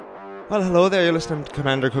Well, hello there, you're listening to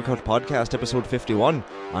Commander Cookout Podcast, episode 51.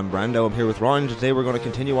 I'm Brando, I'm here with Ron, and today we're going to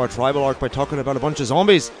continue our tribal arc by talking about a bunch of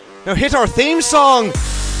zombies. Now hit our theme song!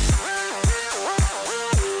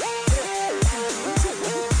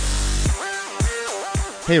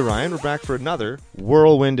 Hey Ryan, we're back for another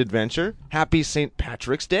whirlwind adventure. Happy St.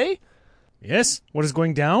 Patrick's Day! Yes, what is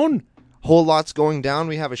going down? Whole lot's going down.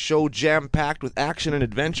 We have a show jam-packed with action and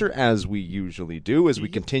adventure, as we usually do. As we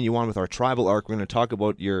continue on with our tribal arc, we're going to talk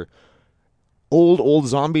about your old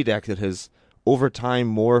zombie deck that has over time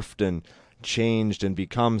morphed and changed and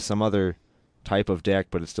become some other type of deck,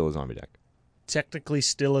 but it's still a zombie deck. Technically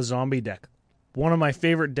still a zombie deck. One of my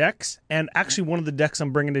favorite decks, and actually one of the decks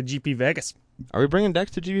I'm bringing to GP Vegas. Are we bringing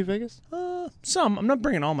decks to GP Vegas? Some. I'm not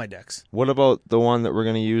bringing all my decks. What about the one that we're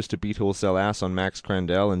going to use to beat wholesale ass on Max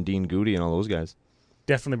Crandell and Dean Goody and all those guys?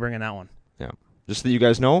 Definitely bringing that one. Yeah. Just so that you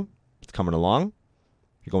guys know, it's coming along.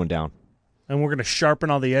 You're going down. And we're going to sharpen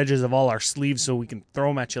all the edges of all our sleeves so we can throw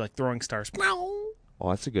them at you like throwing stars. Oh,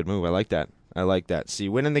 that's a good move. I like that. See,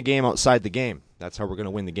 winning the game outside the game. That's how we're going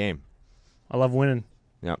to win the game. I love winning.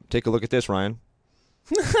 Yeah. Take a look at this, Ryan.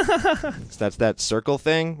 That's that circle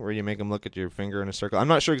thing where you make them look at your finger in a circle. I'm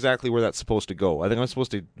not sure exactly where that's supposed to go. I think I'm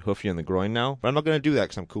supposed to hoof you in the groin now, but I'm not going to do that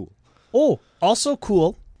because I'm cool. Oh, also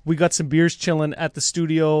cool. We got some beers chilling at the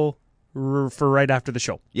studio for right after the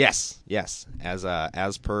show. Yes.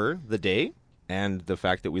 As per the day and the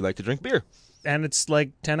fact that we like to drink beer. And it's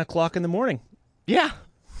like 10 o'clock in the morning. Yeah.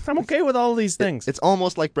 I'm okay with all these things. It's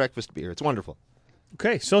almost like breakfast beer. It's wonderful.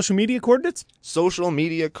 Okay, social media coordinates? Social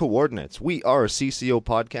media coordinates. We are CCO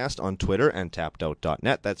Podcast on Twitter and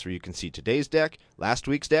tappedout.net. That's where you can see today's deck, last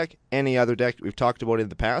week's deck, any other deck we've talked about in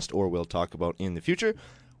the past or will talk about in the future.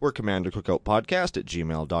 We're Commander Cookout Podcast at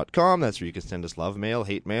gmail.com. That's where you can send us love mail,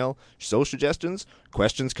 hate mail, show suggestions,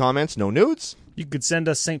 questions, comments, no nudes. You could send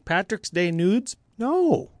us St. Patrick's Day nudes.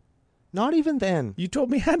 No, not even then. You told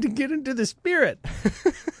me I had to get into the spirit.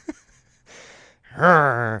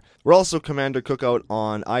 We're also Commander Cookout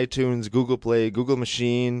on iTunes, Google Play, Google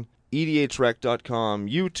Machine, EDHREC.com,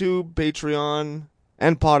 YouTube, Patreon,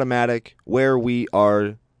 and Podomatic, where we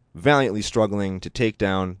are valiantly struggling to take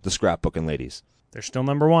down the Scrapbooking Ladies. They're still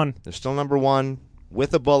number one. They're still number one,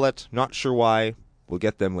 with a bullet, not sure why. We'll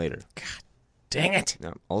get them later. God dang it.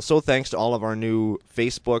 Yeah. Also, thanks to all of our new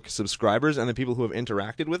Facebook subscribers and the people who have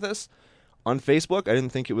interacted with us on Facebook. I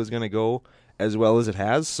didn't think it was going to go as well as it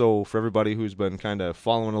has, so for everybody who's been kind of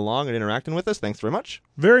following along and interacting with us, thanks very much.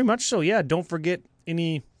 Very much so, yeah. Don't forget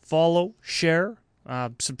any follow, share,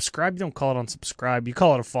 subscribe. You don't call it unsubscribe. You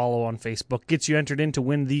call it a follow on Facebook. Gets you entered in to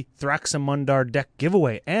win the Thraxamundar deck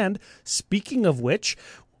giveaway. And speaking of which,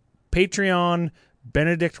 Patreon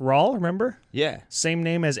Benedict Rawl, remember? Yeah. Same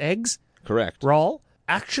name as Eggs. Correct. Rawl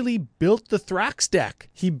actually built the Thrax deck.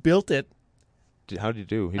 He built it. How did he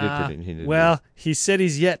do? He did. He said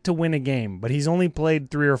he's yet to win a game, but he's only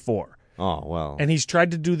played 3 or 4. Oh, well. And he's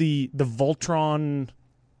tried to do the Voltron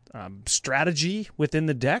strategy within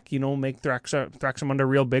the deck, make Thraxamundar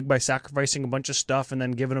real big by sacrificing a bunch of stuff and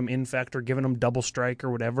then giving him Infect or giving him Double Strike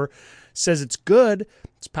or whatever. Says it's good,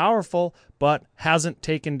 it's powerful, but hasn't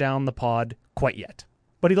taken down the pod quite yet.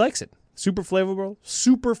 But he likes it. Super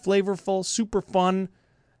flavorful, super fun,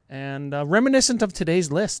 and reminiscent of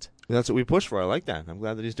today's list. That's what we push for. I like that. I'm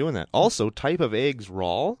glad that he's doing that. Also, type of eggs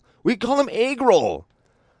roll. We call him egg roll.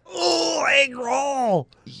 Oh, egg roll.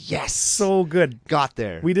 Yes. So good. Got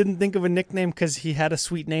there. We didn't think of a nickname because he had a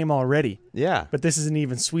sweet name already. Yeah. But this is an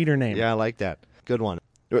even sweeter name. Yeah, I like that. Good one.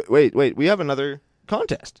 Wait. We have another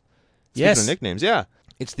contest. Yes. Speaking of nicknames, yeah.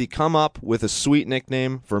 It's the Come Up with a Sweet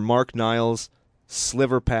Nickname for Mark Niles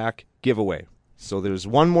Sliver Pack giveaway. So there's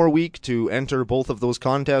one more week to enter both of those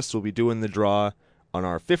contests. We'll be doing the draw on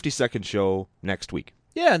our 52nd show next week.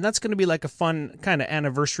 Yeah, and that's going to be like a fun kind of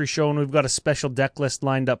anniversary show, and we've got a special deck list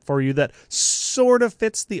lined up for you that sort of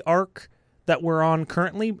fits the arc that we're on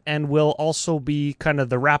currently and will also be kind of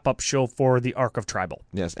the wrap-up show for the Arc of Tribal.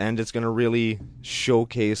 Yes, and it's going to really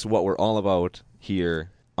showcase what we're all about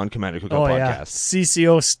here on Commander Cookout Podcast. Yeah.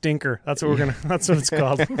 CCO Stinker. That's what that's what it's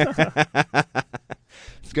called.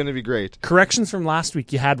 It's going to be great. Corrections from last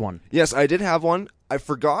week. You had one. Yes, I did have one. I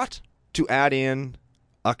forgot to add in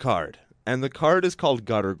a card. And the card is called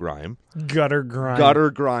Gutter Grime. Gutter Grime.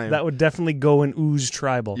 Gutter Grime. That would definitely go in Ooze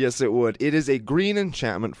Tribal. Yes, it would. It is a green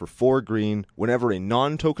enchantment for 4 green. Whenever a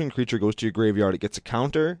non-token creature goes to your graveyard, it gets a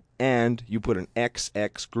counter, and you put an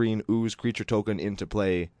XX green Ooze creature token into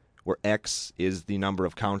play, where X is the number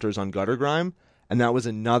of counters on Gutter Grime. And that was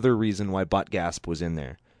another reason why Butt Gasp was in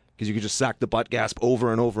there. Because you could just sack the Butt Gasp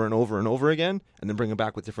over and over and over and over again, and then bring it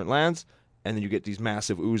back with different lands. and then you get these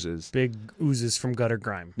massive oozes. Big oozes from Gutter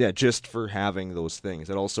Grime. Yeah, just for having those things.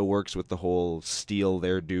 It also works with the whole steal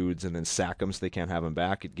their dudes and then sack them so they can't have them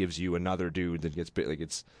back. It gives you another dude that gets bit. Like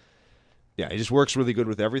it just works really good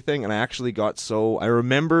with everything. And I actually I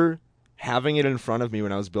remember having it in front of me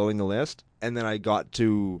when I was building the list, and then I got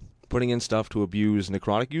to putting in stuff to abuse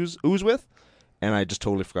necrotic ooze with, and I just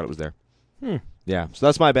totally forgot it was there. Yeah, so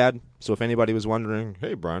that's my bad. So if anybody was wondering,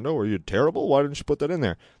 hey, Brando, are you terrible? Why didn't you put that in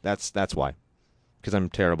there? That's why. Because I'm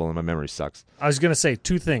terrible and my memory sucks. I was going to say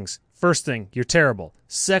two things. First thing, you're terrible.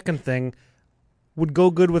 Second thing, would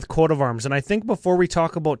go good with coat of arms. And I think before we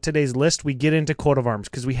talk about today's list, we get into coat of arms,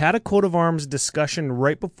 because we had a coat of arms discussion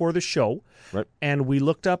right before the show. Right. And we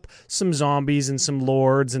looked up some zombies and some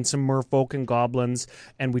lords and some merfolk and goblins,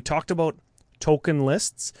 and we talked about token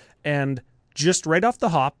lists. And just right off the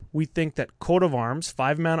hop, we think that coat of arms,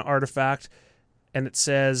 5-mana artifact, and it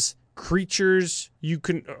says creatures,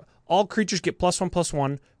 all creatures get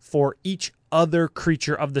 +1/+1 for each other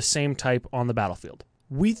creature of the same type on the battlefield.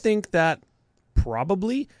 We think that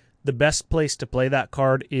probably the best place to play that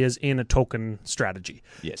card is in a token strategy.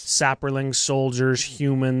 Yes. Saprolings, soldiers,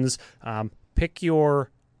 humans. Pick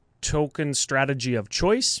your token strategy of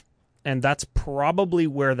choice, and that's probably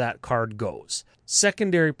where that card goes.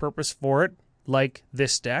 Secondary purpose for it, like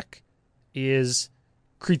this deck, is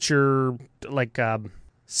creature,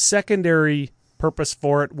 secondary purpose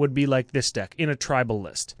for it would be like this deck in a tribal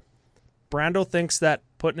list. Brando thinks that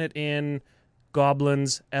putting it in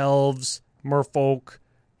goblins, elves, merfolk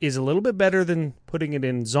is a little bit better than putting it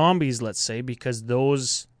in zombies, let's say, because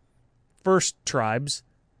those first tribes,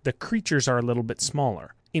 the creatures are a little bit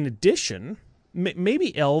smaller. In addition,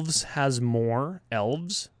 maybe elves has more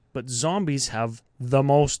elves, but zombies have the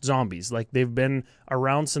most zombies. Like, they've been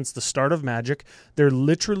around since the start of Magic. They're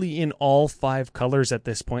literally in all 5 colors at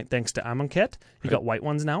this point, thanks to Amonkhet. You got white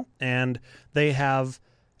ones now. And they have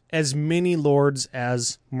as many lords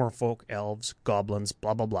as merfolk, elves, goblins,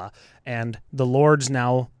 blah, blah, blah. And the lords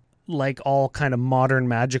now, like all kind of modern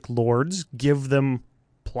Magic lords, give them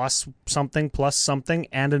plus something,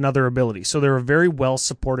 and another ability. So they're a very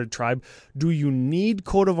well-supported tribe. Do you need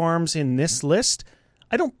coat of arms in this list?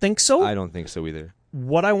 I don't think so. I don't think so either.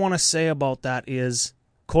 What I want to say about that is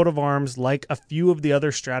coat of arms, like a few of the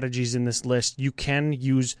other strategies in this list, you can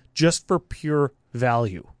use just for pure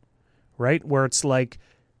value, right? Where it's like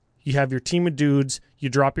you have your team of dudes, you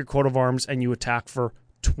drop your coat of arms, and you attack for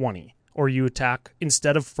 20. Or you attack,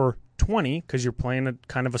 instead of for 20, because you're playing a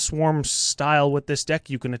kind of a swarm style with this deck,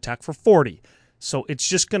 you can attack for 40. So it's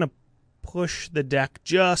just going to push the deck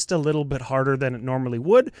just a little bit harder than it normally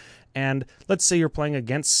would. And let's say you're playing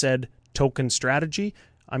against said token strategy.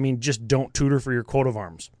 I mean, just don't tutor for your coat of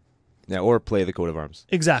arms. Yeah, or play the coat of arms.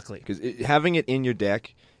 Exactly. Because having it in your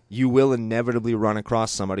deck, you will inevitably run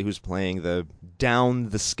across somebody who's playing the down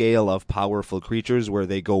the scale of powerful creatures where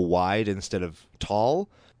they go wide instead of tall,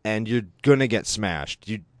 and you're going to get smashed.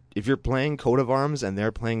 If you're playing coat of arms and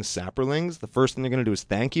they're playing saprolings, the first thing they're going to do is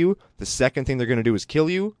thank you. The second thing they're going to do is kill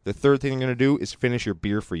you. The third thing they're going to do is finish your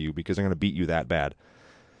beer for you because they're going to beat you that bad.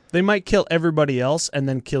 They might kill everybody else and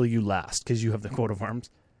then kill you last because you have the coat of arms.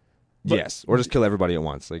 But yes, or just kill everybody at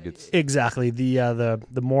once. Like it's exactly the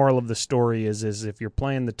moral of the story is if you're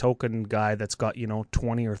playing the token guy that's got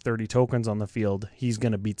 20 or 30 tokens on the field, he's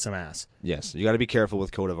going to beat some ass. Yes, you got to be careful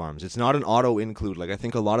with coat of arms. It's not an auto include like I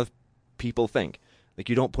think a lot of people think. Like,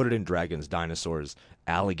 you don't put it in dragons, dinosaurs,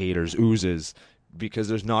 alligators, oozes, because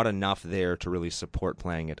there's not enough there to really support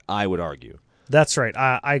playing it, I would argue. That's right.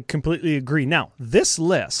 I completely agree. Now, this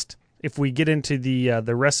list, if we get into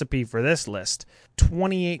the recipe for this list,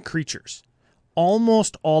 28 creatures.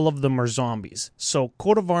 Almost all of them are zombies. So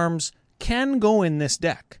coat of arms can go in this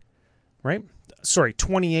deck, right? Sorry,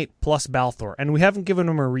 28 plus Balthor. And we haven't given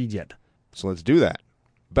them a read yet. So let's do that.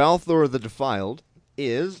 Balthor the Defiled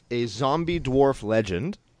is a zombie dwarf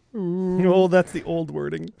legend. Oh, that's the old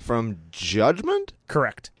wording. From Judgment?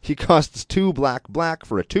 Correct. He costs 2 black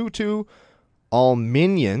for a 2/2. All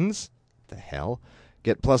minions, the hell,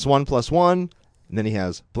 get +1/+1. And then he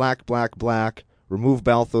has black. Remove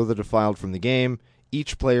Balthor the Defiled from the game.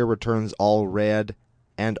 Each player returns all red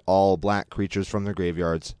and all black creatures from their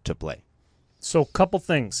graveyards to play. So, couple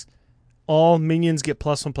things. All minions get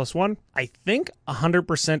 +1/+1. I think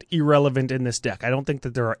 100% irrelevant in this deck. I don't think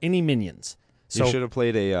that there are any minions. So, you should have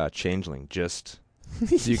played a Changeling just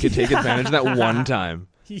so you could take advantage of that one time.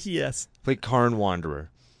 Yes. Play Karn Wanderer.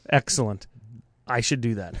 Excellent. I should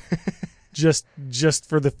do that. just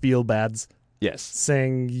for the feel bads. Yes.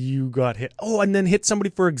 Saying you got hit. Oh, and then hit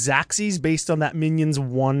somebody for Xaxes based on that minion's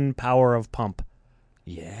 1 power of pump.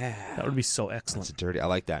 Yeah. That would be so excellent. That's dirty. I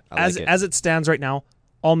like that. As it stands right now,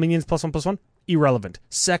 All minions +1/+1, irrelevant.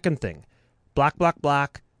 Second thing,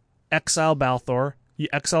 black, exile Balthor. You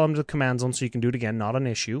exile him to the command zone so you can do it again, not an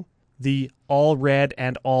issue. The all red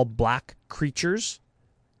and all black creatures,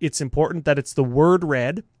 it's important that it's the word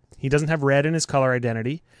red. He doesn't have red in his color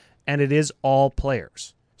identity, and it is all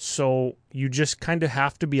players. So you just kind of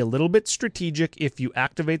have to be a little bit strategic if you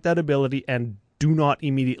activate that ability and do not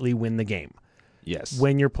immediately win the game. Yes.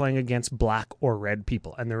 When you're playing against black or red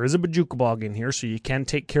people. And there is a Bojuka Bog in here, so you can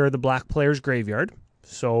take care of the black player's graveyard.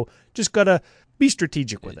 So just got to be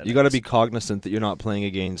strategic with it. You got to be cognizant that you're not playing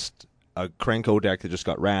against a Krenko deck that just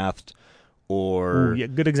got wrathed, or Ooh, yeah,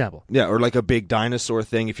 good example. Yeah, or like a big dinosaur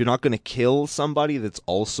thing. If you're not going to kill somebody, that's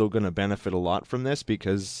also going to benefit a lot from this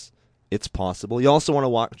because it's possible. You also want to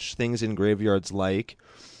watch things in graveyards like,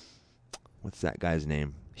 what's that guy's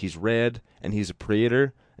name? He's red and he's a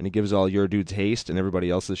Praetor, and he gives all your dudes haste, and everybody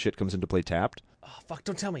else's shit comes into play tapped. Oh, fuck,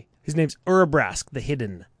 don't tell me. His name's Urabrask, the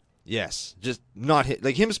Hidden. Yes, just not hit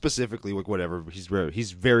like him specifically. Like whatever, he's rare.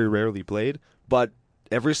 He's very rarely played, but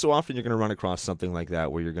every so often you're going to run across something like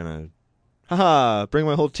that where you're going to, haha, bring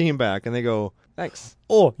my whole team back, and they go, thanks.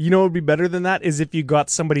 Oh, you know what would be better than that is if you got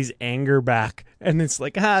somebody's anger back, and it's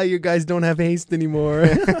like, you guys don't have haste anymore.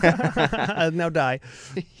 Now die.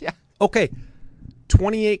 Yeah. Okay,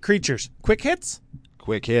 28 creatures. Quick hits?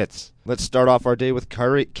 Quick hits. Let's start off our day with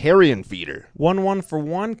Carrion Feeder. 1/1 for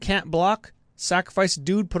 1, can't block. Sacrifice a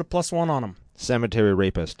dude, put a +1 on him. Cemetery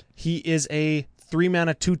Rapist. He is a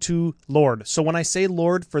 3-mana 2/2 Lord. So when I say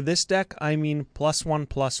Lord for this deck, I mean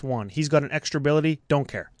 +1/+1. He's got an extra ability, don't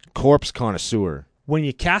care. Corpse Connoisseur. When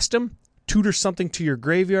you cast him, tutor something to your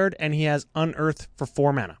graveyard, and he has Unearth for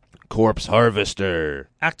 4 mana. Corpse Harvester.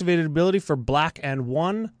 Activated ability for black and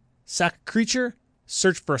 1. Sack a creature,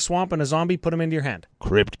 search for a swamp and a zombie, put him into your hand.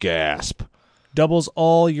 Crypt Gasp. Doubles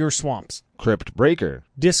all your swamps. Crypt Breaker.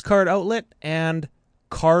 Discard outlet and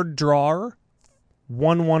card drawer.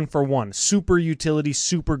 1/1 for 1. Super utility,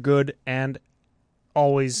 super good, and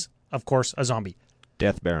always, of course, a zombie.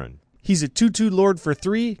 Death Baron. He's a 2/2 Lord for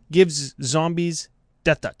 3, gives zombies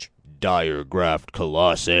Death Touch. Diregraft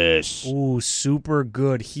Colossus. Ooh, super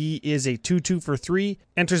good. He is a 2/2 for 3,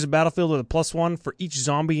 enters the battlefield with a +1 for each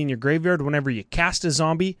zombie in your graveyard. Whenever you cast a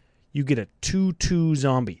zombie, you get a 2/2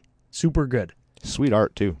 zombie. Super good. Sweet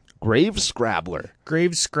art, too. Grave Scrabbler.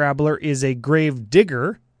 Grave Scrabbler is a grave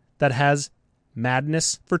digger that has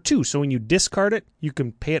madness for 2. So when you discard it, you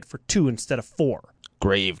can pay it for 2 instead of 4.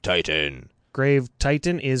 Grave Titan. Grave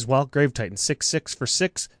Titan is, Grave Titan. 6/6 for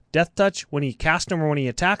 6. Death Touch. When you cast him or when he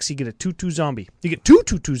attacks, you get a 2/2 zombie. You get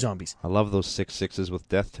 2/2 zombies. I love those 6/6s with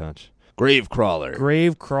Death Touch. Grave Crawler.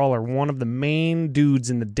 Grave Crawler, one of the main dudes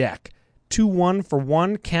in the deck. 2/1 for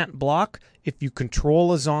 1, can't block. If you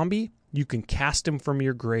control a zombie, you can cast him from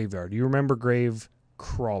your graveyard. You remember Grave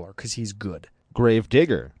Crawler because he's good. Grave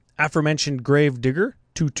Digger. Aforementioned Grave Digger,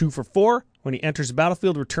 2/2 for 4. When he enters the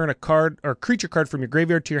battlefield, return a card or creature card from your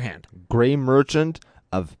graveyard to your hand. Grey Merchant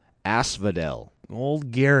of Asphodel.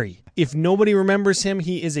 Old Gary. If nobody remembers him,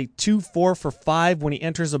 he is a 2/4 for 5. When he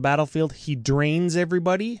enters the battlefield, he drains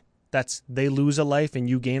everybody. They lose a life and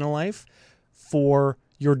you gain a life for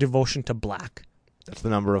your devotion to black. That's the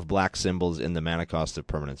number of black symbols in the mana cost of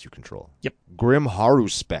permanents you control. Yep. Grim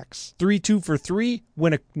Haruspex. 3/2 for 3.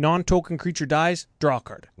 When a non-token creature dies, draw a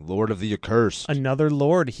card. Lord of the Accursed. Another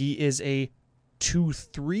Lord. He is a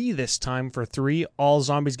 2/3 this time for 3. All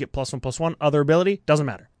zombies get +1/+1. Other ability, doesn't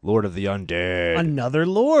matter. Lord of the Undead. Another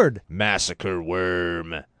Lord. Massacre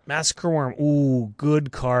Worm. Massacre Worm. Ooh,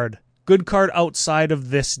 good card. Good card outside of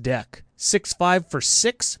this deck. 6/5 for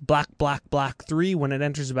 6. Black 3. When it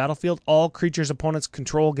enters the battlefield, all creatures opponents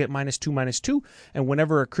control get -2/-2. And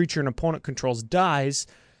whenever a creature an opponent controls dies,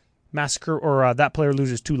 Massacre or that player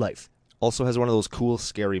loses 2 life. Also has one of those cool,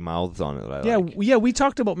 scary mouths on it that I like. Yeah, we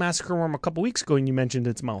talked about Massacre Worm a couple weeks ago, and you mentioned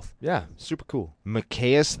its mouth. Yeah, super cool.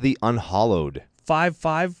 Machias the Unhallowed.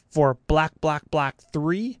 5/5 for black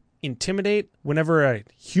 3. Intimidate. Whenever a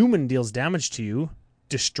human deals damage to you,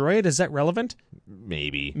 destroy it. Is that relevant?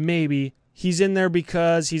 Maybe. Maybe. He's in there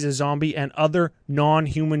because he's a zombie and other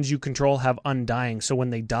non-humans you control have Undying. So when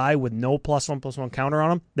they die with no +1/+1 counter on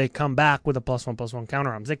them, they come back with a +1/+1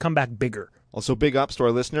 counter on them. They come back bigger. Also, big ups to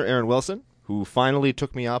our listener, Aaron Wilson, who finally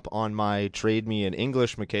took me up on my trade me an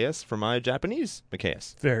English Machias for my Japanese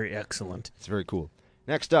Machias. Very excellent. It's very cool.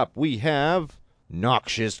 Next up, we have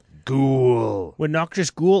Noxious Ghoul. When Noxious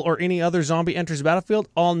Ghoul or any other zombie enters the battlefield,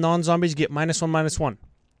 all non-zombies get -1/-1.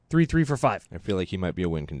 3/3 for 5. I feel like he might be a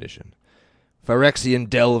win condition. Phyrexian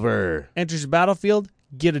Delver. Enters the battlefield,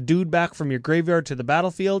 get a dude back from your graveyard to the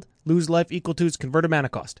battlefield, lose life equal to its converted mana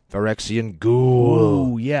cost. Phyrexian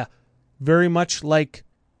Ghoul. Ooh, yeah. Very much like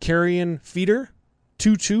Carrion Feeder.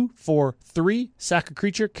 2/2 for 3. Sack a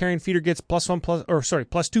creature. Carrion Feeder gets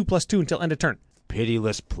 +2/+2 until end of turn.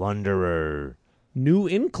 Pitiless Plunderer. New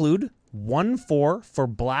include 1/4 for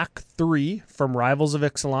black 3 from Rivals of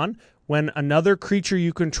Ixalan. When another creature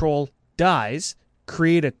you control dies,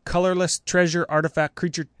 create a colorless treasure artifact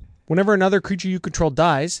creature. Whenever another creature you control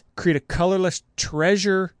dies, create a colorless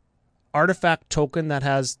treasure artifact token that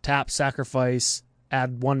has tap, sacrifice,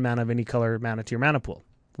 add 1 mana of any color mana to your mana pool.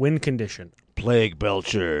 Win condition. Plague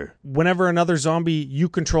Belcher. Whenever another zombie you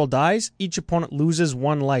control dies, each opponent loses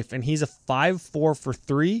 1 life, and he's a 5/4 for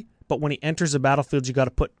 3, but when he enters the battlefield, you got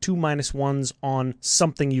to put 2 -1s on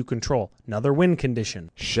something you control. Another win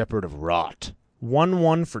condition. Shepherd of Rot.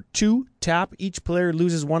 1/1 for 2, tap, each player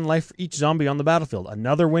loses 1 life for each zombie on the battlefield.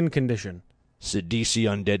 Another win condition. Sidisi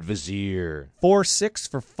Undead Vizier. 4/6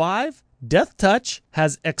 for 5, Death Touch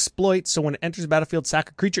has exploit, so when it enters the battlefield,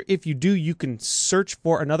 sack a creature. If you do, you can search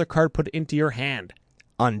for another card, put it into your hand.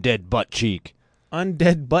 Undead Butt Cheek.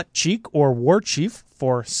 Undead Butt Cheek, or War Chief,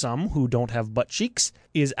 for some who don't have butt cheeks,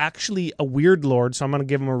 is actually a weird lord, so I'm going to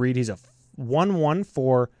give him a read. He's a 1/1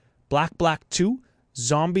 for black 2.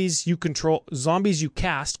 Zombies you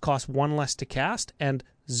cast cost 1 less to cast, and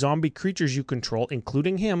zombie creatures you control,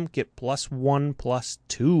 including him, get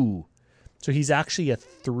 +1/+2. So he's actually a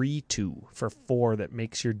 3/2 for 4 that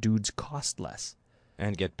makes your dudes cost less.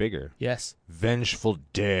 And get bigger. Yes. Vengeful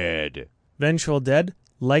Dead. Vengeful Dead,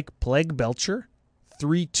 like Plague Belcher,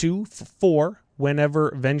 3/2 for 4.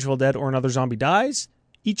 Whenever Vengeful Dead or another zombie dies,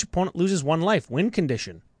 each opponent loses 1 life. Win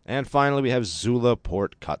condition. And finally, we have Zula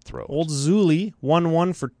Port Cutthroat. Old Zuli,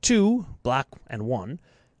 1/1 for 2, black and 1.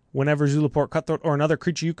 Whenever Zulaport Cutthroat or another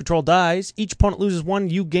creature you control dies, each opponent loses 1,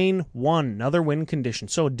 you gain 1. Another win condition.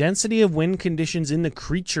 So density of win conditions in the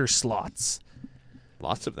creature slots.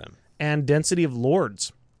 Lots of them. And density of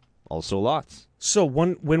lords. Also lots. So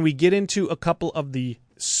when we get into a couple of the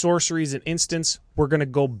sorceries and instants, we're going to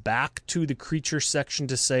go back to the creature section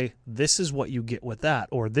to say, this is what you get with that,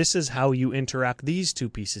 or this is how you interact these 2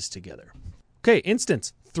 pieces together. Okay,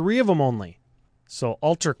 instants. 3 of them only. So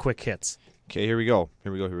ultra quick hits. Okay, here we go.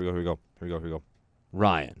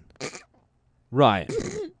 Ryan.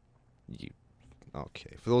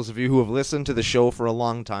 Okay, for those of you who have listened to the show for a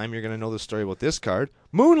long time, you're going to know the story about this card.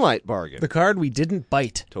 Moonlight Bargain. The card we didn't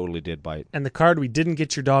bite. Totally did bite. And the card we didn't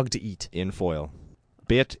get your dog to eat. In foil.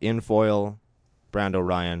 Bit, in foil, Brando,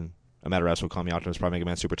 Ryan, Amaterasu, Kami, Optimus Prime, Mega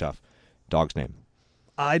Man, Super Tough. Dog's name.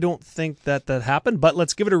 I don't think that happened, but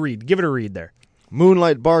let's give it a read. Give it a read there.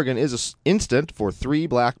 Moonlight Bargain is an instant for 3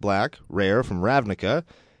 black, rare from Ravnica.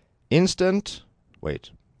 Instant.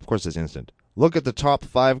 Wait, of course it's instant. Look at the top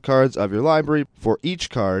 5 cards of your library. For each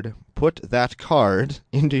card, put that card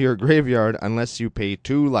into your graveyard unless you pay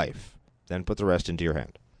 2 life. Then put the rest into your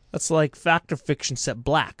hand. That's like Fact or Fiction set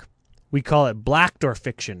black. We call it Blackdoor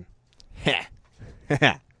Fiction.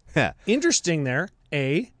 Interesting there.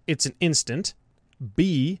 A, it's an instant.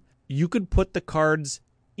 B, you could put the cards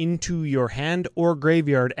into your hand or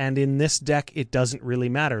graveyard, and in this deck, it doesn't really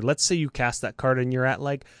matter. Let's say you cast that card and you're at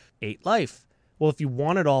like 8 life. Well, if you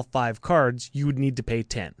wanted all 5 cards, you would need to pay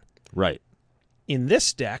 10. Right. In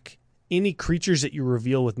this deck, any creatures that you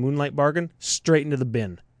reveal with Moonlight Bargain, straight into the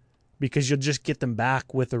bin. Because you'll just get them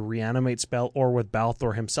back with a reanimate spell or with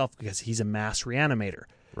Balthor himself, because he's a mass reanimator.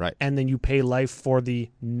 Right. And then you pay life for the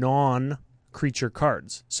non-creature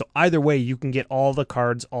cards. So either way, you can get all the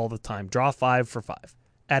cards all the time. Draw 5 for 5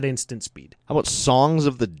 at instant speed. How about Songs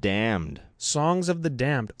of the Damned? Songs of the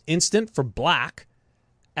Damned. Instant for black.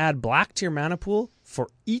 Add black to your mana pool for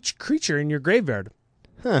each creature in your graveyard.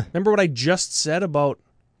 Huh. Remember what I just said about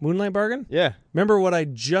Moonlight Bargain? Yeah. Remember what I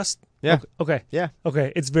just... Yeah. Okay. Yeah.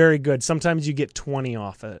 Okay, it's very good. Sometimes you get 20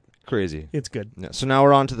 off it. Crazy. It's good. Yeah, so now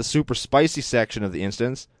we're on to the super spicy section of the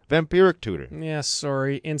instance. Vampiric Tutor. Yeah,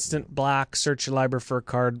 sorry. Instant black, search your library for a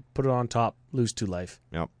card, put it on top, lose 2 life.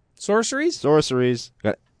 Yep. Sorceries?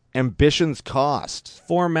 Got Ambition's Cost.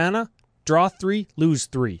 4 mana, draw 3, lose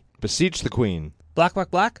 3. Beseech the Queen.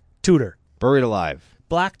 Black, tutor. Buried Alive.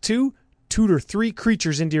 Black 2, tutor 3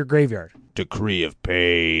 creatures into your graveyard. Decree of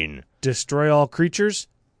Pain. Destroy all creatures,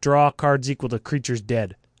 draw cards equal to creatures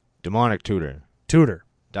dead. Demonic Tutor. Tutor.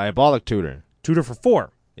 Diabolic Tutor. Tutor for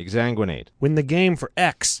 4. Exsanguinate. Win the game for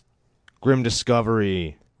X. Grim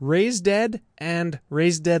Discovery. Raise Dead and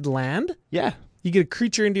Raise Dead land. Yeah. You get a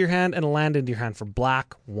creature into your hand and a land into your hand for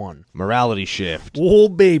black 1. Morality Shift. Oh,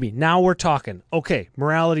 baby. Now we're talking. Okay,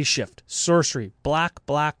 Morality Shift. Sorcery. Black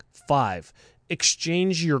 5.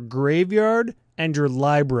 Exchange your graveyard and your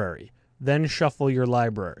library. Then shuffle your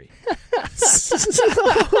library.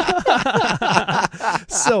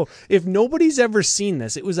 So, if nobody's ever seen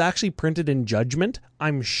this, it was actually printed in Judgment.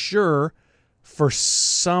 I'm sure for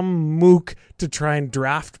some mook to try and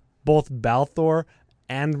draft both Balthor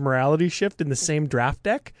and Morality Shift in the same draft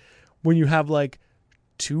deck when you have like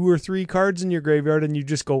 2 or 3 cards in your graveyard and you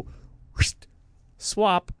just go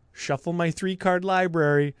swap, shuffle my 3-card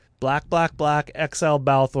library, black, exile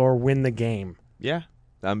Balthor, win the game. Yeah.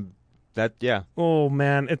 Yeah. Oh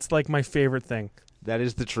man, it's like my favorite thing. That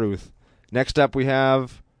is the truth. Next up we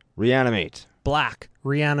have Reanimate. Black,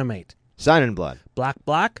 reanimate. Sign in Blood.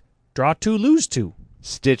 Black, draw 2, lose 2.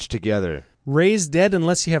 Stitch Together. Raise dead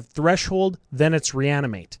unless you have Threshold, then it's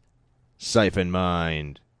reanimate. Siphon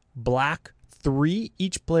Mind. Black, 3,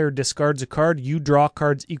 each player discards a card. You draw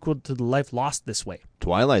cards equal to the life lost this way.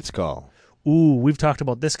 Twilight's Call. Ooh, we've talked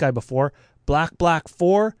about this guy before. Black,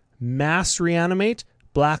 4, mass reanimate.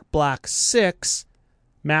 Black, 6,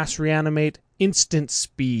 mass reanimate, instant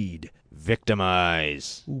speed.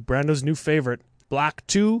 Victimize. Ooh, Brando's new favorite. Black,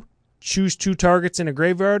 2, choose 2 targets in a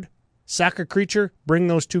graveyard. Sack a creature, bring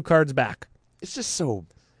those 2 cards back. It's just so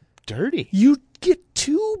dirty. You get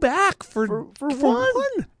 2 back for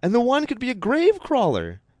one. And the one could be a grave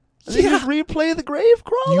crawler. And then Yeah. you just replay the grave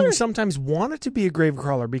crawler. You sometimes want it to be a grave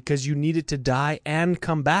crawler because you need it to die and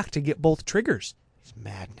come back to get both triggers. It's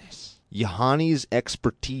madness. Yahani's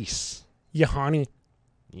Expertise. Yahani.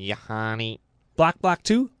 Black,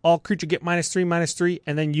 2, all creature get -3,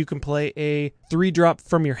 and then you can play a 3-drop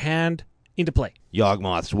from your hand into play.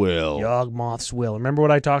 Yawgmoth's Will. Yawgmoth's Will. Remember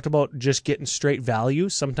what I talked about just getting straight value?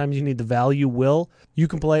 Sometimes you need the value will. You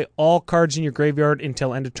can play all cards in your graveyard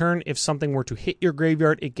until end of turn. If something were to hit your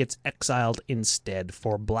graveyard, it gets exiled instead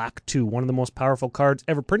for Black 2. One of the most powerful cards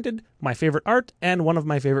ever printed, my favorite art, and one of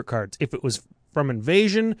my favorite cards. If it was from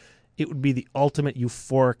Invasion, it would be the ultimate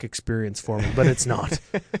euphoric experience for me, but it's not.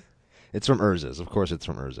 It's from Urza's. Of course it's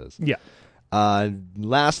from Urza's. Yeah.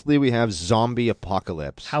 Lastly, we have Zombie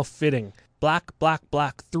Apocalypse. How fitting. Black,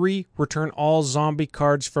 3, return all zombie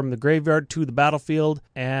cards from the graveyard to the battlefield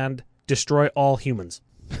and destroy all humans.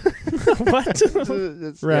 What?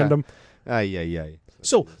 Random. Yeah.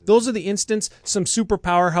 So those are the instants. Some super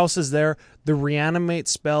powerhouses there. The reanimate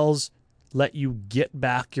spells let you get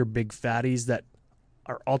back your big fatties that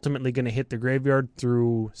are ultimately going to hit the graveyard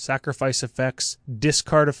through sacrifice effects,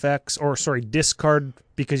 discard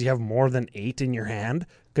because you have more than 8 in your hand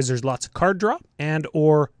because there's lots of card draw, and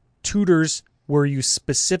or tutors where you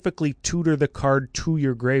specifically tutor the card to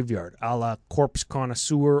your graveyard, a la Corpse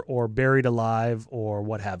Connoisseur or Buried Alive or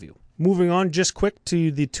what have you. Moving on, just quick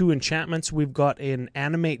to the 2 enchantments. We've got an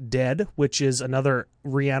Animate Dead, which is another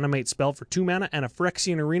reanimate spell for 2 mana, and a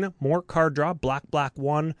Phyrexian Arena, more card draw, black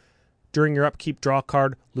 1. During your upkeep, draw a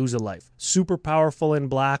card, lose a life. Super powerful in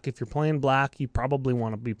black. If you're playing black, you probably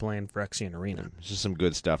want to be playing Phyrexian Arena. There's just some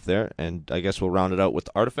good stuff there, and I guess we'll round it out with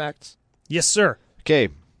artifacts. Yes, sir. Okay,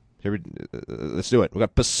 let's do it. We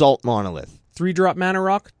got Basalt Monolith. 3-drop mana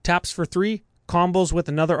rock, taps for 3, combos with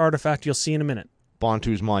another artifact you'll see in a minute.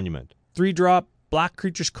 Bontu's Monument. 3-drop, black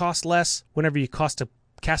creatures cost less. Whenever you cast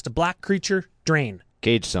a black creature, drain.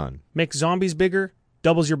 Cage Sun. Makes zombies bigger,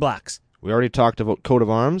 doubles your blacks. We already talked about Coat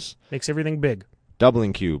of Arms. Makes everything big.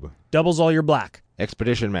 Doubling Cube. Doubles all your black.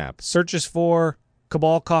 Expedition Map. Searches for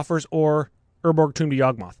Cabal Coffers or Urborg Tomb to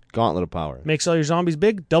Yawgmoth. Gauntlet of Power. Makes all your zombies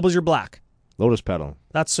big, doubles your black. Lotus Petal.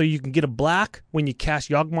 That's so you can get a black when you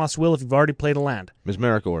cast Yawgmoth's Will if you've already played a land.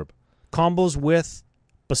 Mesmeric Orb. Combos with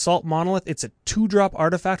Basalt Monolith. It's a 2-drop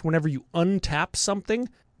artifact. Whenever you untap something,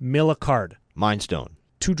 mill a card. Mind Stone.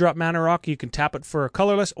 2-drop mana rock. You can tap it for a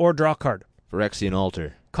colorless or draw a card. Phyrexian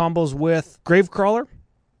Altar. Combos with Gravecrawler.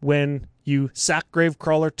 When you sack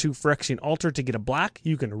Gravecrawler to Phyrexian Altar to get a black,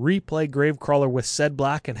 you can replay Gravecrawler with said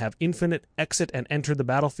black and have infinite exit and enter the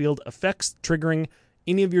battlefield effects, triggering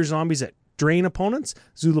any of your zombies that drain opponents.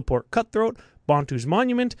 Zulaport Cutthroat, Bontu's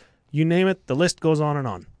Monument, you name it, the list goes on and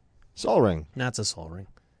on. Sol Ring. That's a Sol Ring.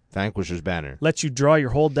 Vanquisher's Banner. Lets you draw your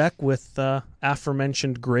whole deck with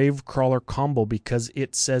aforementioned Gravecrawler combo because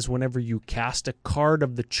it says whenever you cast a card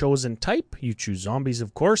of the chosen type, you choose zombies,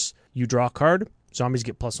 of course, you draw a card, zombies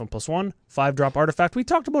get +1/+1, 5-drop artifact. We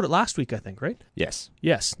talked about it last week, I think, right? Yes.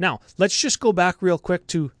 Yes. Now, let's just go back real quick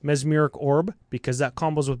to Mesmeric Orb because that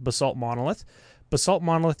combos with Basalt Monolith. Basalt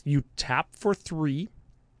Monolith, you tap for 3,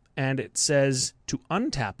 and it says to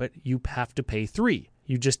untap it, you have to pay 3.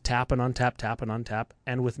 You just tap and untap, tap and untap.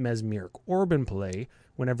 And with Mesmeric Orb in play,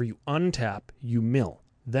 whenever you untap, you mill.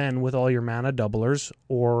 Then with all your mana doublers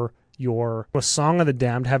or your Song of the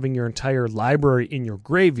Damned having your entire library in your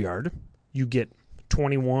graveyard, you get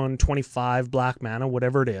 21, 25 black mana,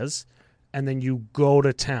 whatever it is, and then you go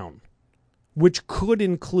to town, which could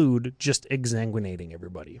include just exsanguinating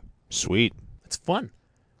everybody. Sweet. It's fun.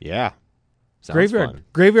 Yeah. Sounds fun.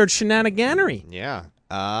 Graveyard shenaniganery. Yeah.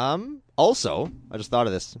 Also, I just thought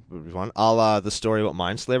of this. One, a la the story about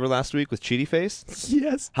Mindslaver last week with Cheaty Face.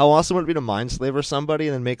 Yes. How awesome would it be to Mindslaver somebody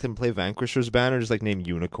and then make them play Vanquisher's banner, just like name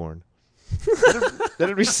Unicorn?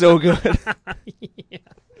 That'd be so good. Yeah.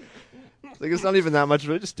 Like, it's not even that much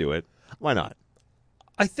of it. Just do it. Why not?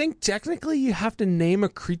 I think technically you have to name a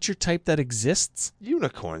creature type that exists.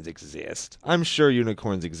 Unicorns exist. I'm sure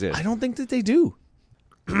unicorns exist. I don't think that they do.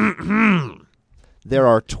 There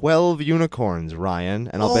are 12 unicorns, Ryan,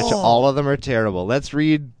 and I'll bet you all of them are terrible. Let's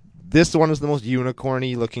read. This one is the most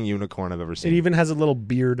unicorny looking unicorn I've ever It seen. even has a little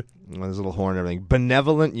beard. There's a little horn and everything.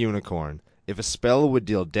 Benevolent unicorn. If a spell would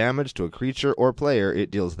deal damage to a creature or player,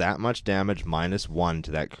 it deals that much damage -1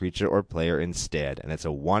 to that creature or player instead. And it's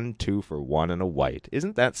a 1/2 for 1 and a white.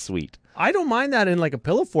 Isn't that sweet? I don't mind that in like a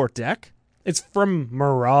Pillow Fort deck. It's from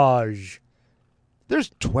Mirage.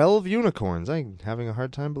 There's 12 unicorns. I'm having a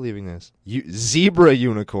hard time believing this. Zebra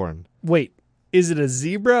unicorn. Wait, is it a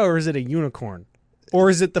zebra or is it a unicorn? Or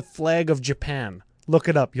is it the flag of Japan? Look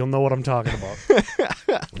it up. You'll know what I'm talking about.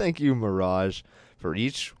 Thank you, Mirage. For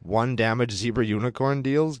each 1 damage zebra unicorn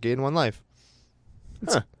deals, gain 1 life.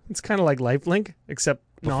 It's kind of like Lifelink, except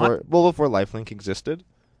not. Before Lifelink existed,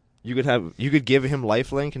 you could give him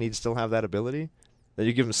Lifelink and he'd still have that ability. Then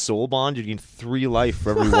you give him Soul Bond, you'd gain 3 life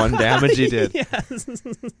for every 1 damage he did. Yes.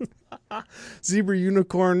 Zebra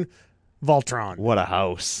unicorn Voltron. What a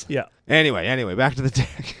house. Yeah. Anyway, back to the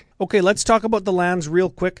deck. Okay, let's talk about the lands real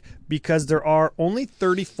quick because there are only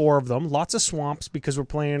 34 of them. Lots of swamps because we're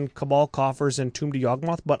playing Cabal Coffers and Tomb to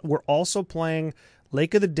Yawgmoth, but we're also playing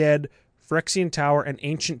Lake of the Dead, Phyrexian Tower, and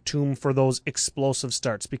Ancient Tomb for those explosive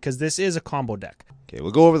starts because this is a combo deck. Okay,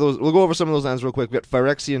 we'll go over those. We'll go over some of those lands real quick. We got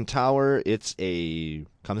Phyrexian Tower.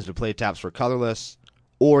 Comes into play, taps for colorless,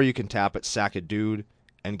 or you can tap it, sack a dude,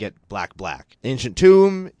 and get black. Ancient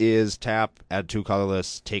Tomb is tap, add 2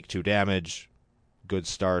 colorless, take 2 damage. Good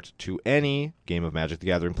start to any game of Magic the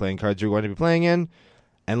Gathering playing cards you're going to be playing in.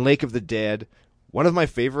 And Lake of the Dead, one of my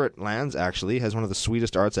favorite lands, actually, has one of the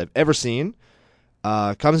sweetest arts I've ever seen.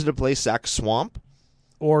 Comes into play, sack Swamp.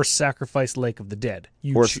 Or sacrifice Lake of the Dead.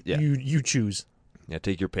 You choose. Yeah,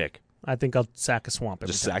 take your pick. I think I'll sack a swamp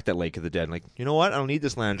every Just time. sack that Lake of the Dead. Like, you know what? I don't need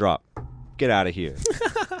this land drop. Get out of here.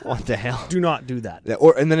 What the hell? Do not do that. Yeah,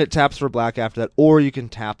 and then it taps for black after that. Or you can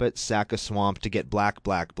tap it, sack a swamp to get black.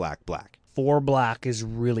 4 black is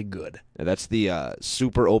really good. Yeah, that's the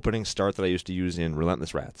super opening start that I used to use in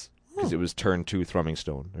Relentless Rats. Because it was turn 2 Thrumming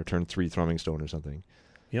Stone. Or turn 3 Thrumming Stone or something.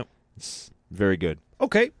 Yep. It's very good.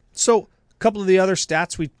 Okay, so a couple of the other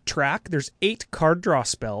stats we track. There's 8 card draw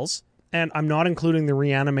spells. And I'm not including the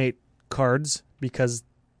reanimate cards because,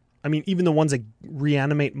 I mean, even the ones that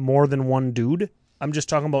reanimate more than 1 dude, I'm just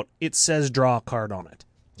talking about it says draw a card on it.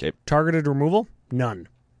 Okay. Targeted removal? None.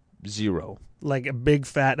 0. Like a big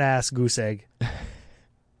fat ass goose egg.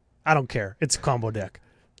 I don't care. It's a combo deck.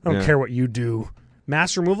 I don't care what you do.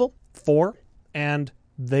 Mass removal? 4. And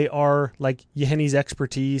they are like Yeheni's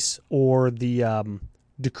Expertise or the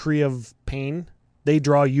Decree of Pain. They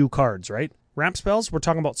draw you cards, right? Ramp spells, we're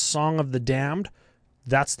talking about Song of the Damned.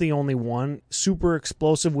 That's the only one. Super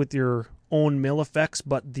explosive with your own mill effects,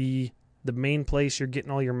 but the main place you're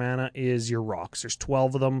getting all your mana is your rocks. There's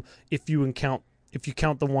 12 of them if you count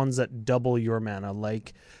the ones that double your mana,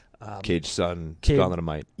 like Cage Sun, Gauntlet of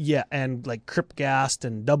Might. Yeah, and like Cryptghast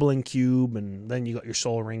and Doubling Cube, and then you got your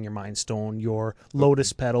Soul Ring, your Mind Stone, your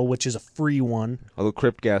Lotus Petal, which is a free one. Although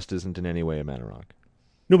Cryptghast isn't in any way a mana rock.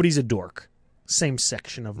 Nobody's a dork. Same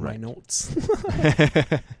section of my notes.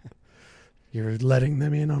 You're letting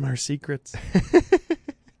them in on our secrets.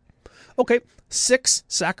 Okay, 6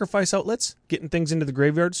 sacrifice outlets, getting things into the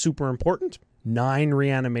graveyard, super important. 9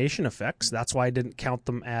 reanimation effects, that's why I didn't count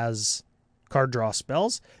them as card draw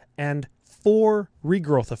spells. And 4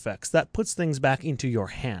 regrowth effects, that puts things back into your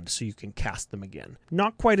hand so you can cast them again.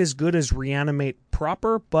 Not quite as good as reanimate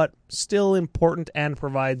proper, but still important and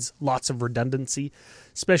provides lots of redundancy,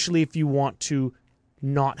 especially if you want to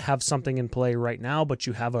not have something in play right now, but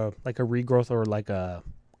you have a regrowth or like a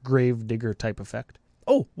grave digger type effect.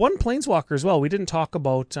 Oh, 1 planeswalker as well. We didn't talk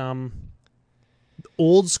about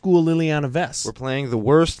old school Liliana Vess. We're playing the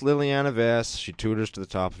worst Liliana Vess. She tutors to the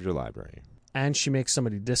top of your library. And she makes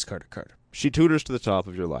somebody discard a card. She tutors to the top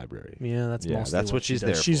of your library. Yeah, that's what she's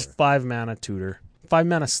there for. She's 5 mana tutor. 5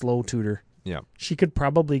 mana slow tutor. Yeah. She could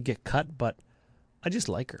probably get cut, but I just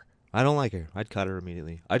like her. I don't like her. I'd cut her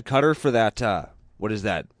immediately. I'd cut her for that, what is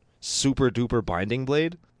that? Super duper binding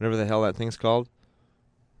blade? Whatever the hell that thing's called.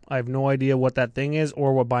 I have no idea what that thing is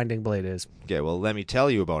or what Binding Blade is. Okay, well, let me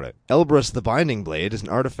tell you about it. Elbrus the Binding Blade is an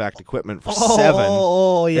artifact equipment for 7.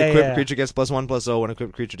 Oh, yeah, equipped creature gets +1/+0. When an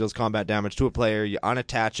equipped creature deals combat damage to a player, you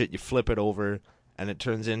unattach it, you flip it over, and it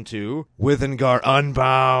turns into Withengar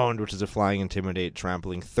Unbound, which is a flying intimidate,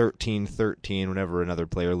 trampling 13/13. Whenever another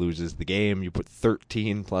player loses the game, you put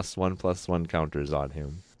 13 +1/+1 counters on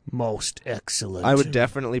him. Most excellent. I would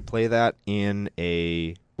definitely play that in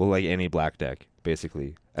like any black deck,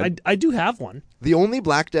 basically. I do have one. The only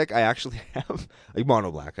black deck I actually have, like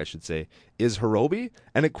mono black, I should say, is Hirobi,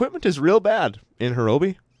 and equipment is real bad in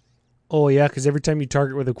Hirobi. Oh, yeah, because every time you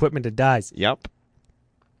target with equipment, it dies. Yep.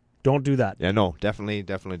 Don't do that. Yeah, no, definitely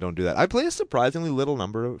don't do that. I play a surprisingly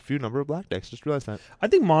few number of black decks. Just realized that. I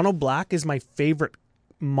think mono black is my favorite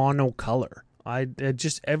mono color.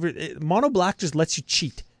 Mono black just lets you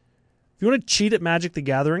cheat. If you want to cheat at Magic the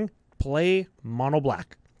Gathering, play mono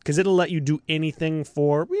black, because it'll let you do anything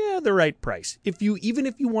for the right price. Even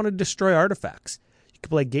if you want to destroy artifacts, you can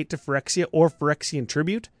play Gate to Phyrexia or Phyrexian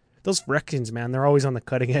Tribute. Those Phyrexians, man, they're always on the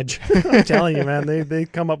cutting edge. I'm telling you, man, they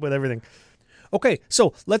come up with everything. Okay,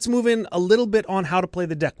 so let's move in a little bit on how to play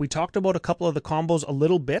the deck. We talked about a couple of the combos a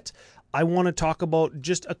little bit. I want to talk about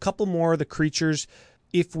just a couple more of the creatures.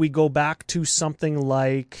 If we go back to something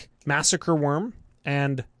like Massacre Worm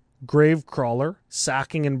and Gravecrawler,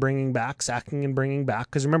 sacking and bringing back.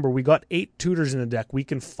 Because remember, we got 8 tutors in the deck. We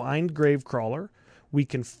can find Gravecrawler. We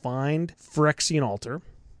can find Phyrexian Altar.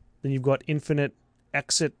 Then you've got infinite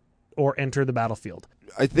exit or enter the battlefield.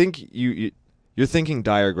 I think you're thinking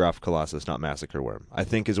Diregraph Colossus, not Massacre Worm, I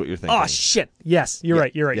think is what you're thinking. Oh, shit. Yes, you're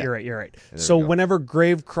right. You're right. So whenever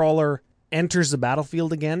Gravecrawler enters the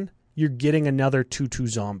battlefield again, you're getting another 2/2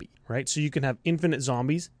 zombie, right? So you can have infinite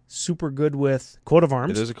zombies, super good with Coat of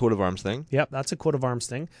Arms. There's a Coat of Arms thing. Yep, that's a Coat of Arms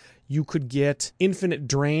thing. You could get infinite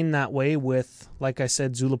drain that way with, like I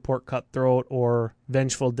said, Zulaport Cutthroat or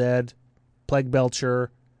Vengeful Dead, Plague Belcher,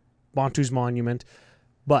 Bantu's Monument.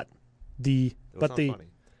 But the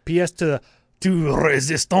PS to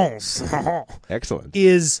resistance excellent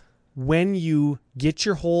is when you get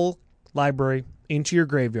your whole library into your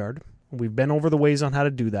graveyard. We've been over the ways on how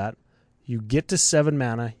to do that. You get to 7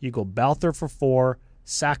 mana, you go Balthor for 4,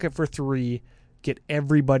 sack it for 3, get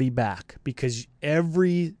everybody back, because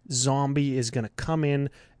every zombie is going to come in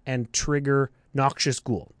and trigger Noxious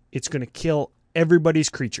Ghoul. It's going to kill everybody's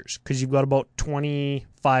creatures, because you've got about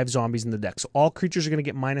 25 zombies in the deck. So all creatures are going to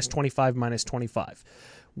get -25.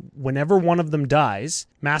 Whenever one of them dies,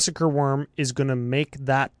 Massacre Worm is going to make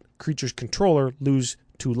that creature's controller lose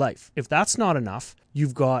 2 life. If that's not enough,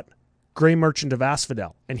 you've got Grey Merchant of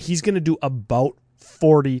Asphodel, and he's going to do about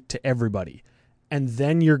 40 to everybody. And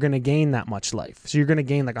then you're going to gain that much life. So you're going to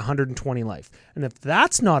gain like 120 life. And if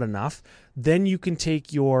that's not enough, then you can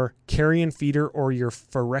take your Carrion Feeder or your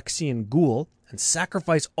Phyrexian Ghoul and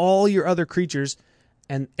sacrifice all your other creatures,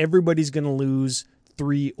 and everybody's going to lose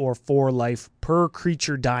 3 or 4 life per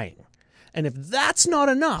creature dying. And if that's not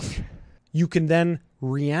enough, you can then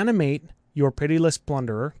reanimate your Pitiless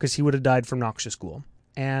Plunderer, because he would have died from Noxious Ghoul.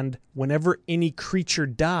 And whenever any creature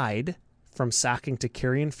died from sacking to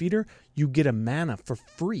Carrion Feeder, you get a mana for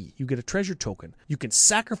free. You get a treasure token. You can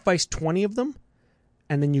sacrifice 20 of them,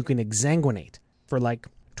 and then you can exsanguinate for like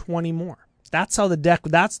 20 more. That's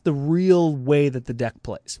the real way that the deck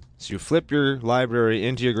plays. So you flip your library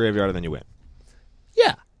into your graveyard and then you win.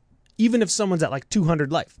 Yeah. Even if someone's at like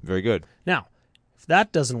 200 life. Very good. Now, if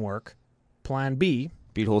that doesn't work, plan B.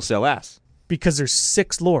 Beat wholesale ass. Because there's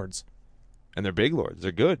 6 lords. And they're big lords.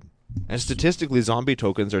 They're good. And statistically, zombie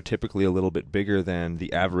tokens are typically a little bit bigger than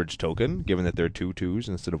the average token, given that they're 2/2s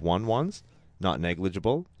instead of 1/1s. Not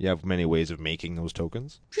negligible. You have many ways of making those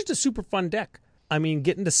tokens. Just a super fun deck. I mean,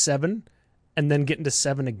 getting to 7 and then getting to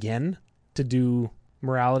 7 again to do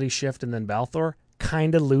Morality Shift and then Balthor.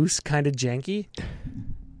 Kind of loose, kind of janky,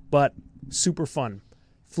 but super fun.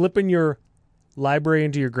 Flipping your library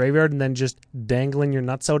into your graveyard and then just dangling your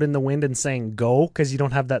nuts out in the wind and saying go, because you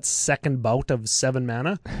don't have that second bout of 7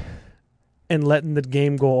 mana, and letting the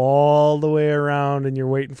game go all the way around and you're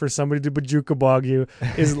waiting for somebody to Bojuka Bog you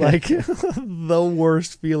is like the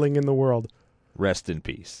worst feeling in the world. Rest in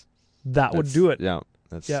peace. That would do it. Yeah,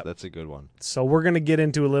 that's a good one. So we're going to get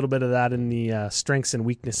into a little bit of that in the strengths and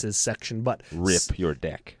weaknesses section. But rip your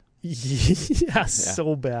deck. Yeah,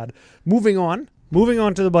 so bad. Moving on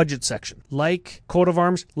to the budget section. Like Coat of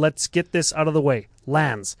Arms, let's get this out of the way.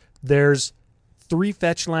 Lands. There's 3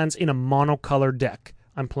 fetch lands in a monocolor deck.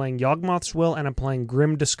 I'm playing Yawgmoth's Will and I'm playing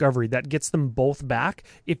Grim Discovery. That gets them both back.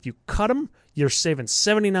 If you cut them, you're saving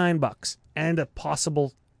 $79 and a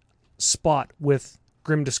possible spot with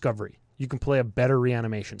Grim Discovery. You can play a better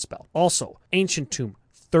reanimation spell. Also, Ancient Tomb,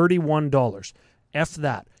 $31. F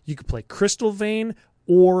that. You can play Crystal Vein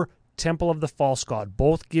or Temple of the False God.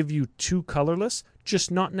 Both give you 2 colorless,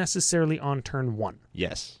 just not necessarily on turn 1.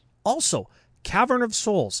 Yes. Also, Cavern of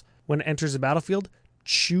Souls. when it enters the battlefield,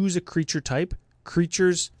 choose a creature type.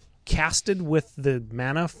 Creatures casted with the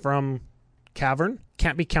mana from Cavern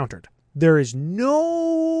can't be countered. There is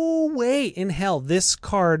no way in hell this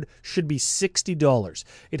card should be $60.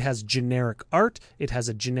 It has generic art. It has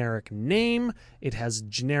a generic name. It has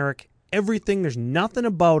generic everything. There's nothing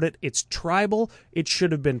about it. It's tribal. It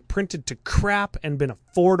should have been printed to crap and been a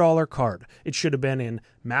 $4 card. It should have been in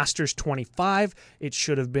Masters 25. It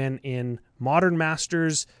should have been in Modern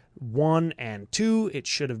Masters 1 and 2. It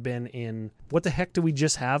should have been in... What the heck did we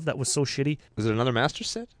just have that was so shitty? Was it another Master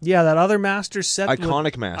set? Yeah, that other Masters set.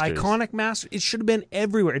 Iconic Masters. Iconic Masters. It should have been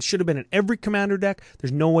everywhere. It should have been in every Commander deck.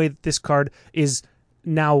 There's no way that this card is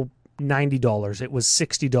now $90. It was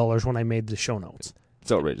 $60 when I made the show notes.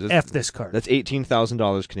 It's outrageous. F this card. That's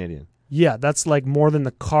 $18,000 Canadian. Yeah, that's like more than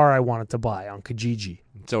the car I wanted to buy on Kijiji.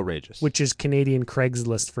 It's outrageous. Which is Canadian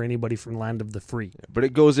Craigslist for anybody from Land of the Free. Yeah, but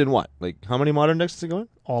it goes in what? Like, how many Modern decks does it go in?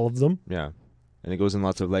 All of them. Yeah. And it goes in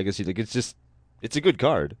lots of Legacy. Like, it's a good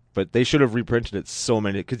card, but they should have reprinted it so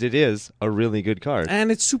many, because it is a really good card.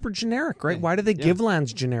 And it's super generic, right? Why do they give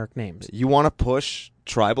lands generic names? You want to push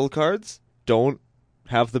tribal cards? Don't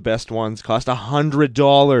have the best ones cost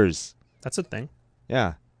 $100. That's a thing.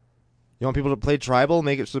 Yeah. You want people to play tribal?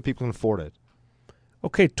 Make it so people can afford it.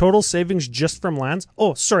 Okay, total savings just from lands.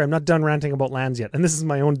 Oh, sorry, I'm not done ranting about lands yet. And this is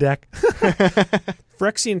my own deck.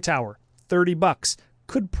 Phyrexian Tower, $30.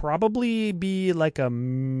 Could probably be like a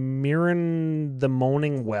Mirren the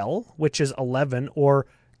Moaning Well, which is 11. Or,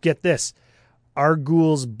 get this,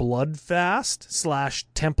 Argul's Bloodfast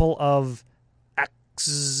 / Temple of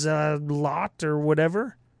Axalot or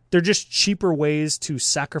whatever. They're just cheaper ways to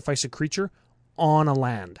sacrifice a creature on a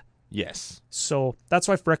land. Yes. So that's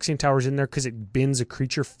why Phyrexian Tower's in there, because it bins a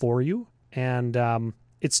creature for you. And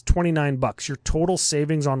it's $29. Your total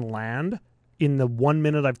savings on land in the 1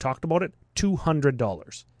 minute I've talked about it,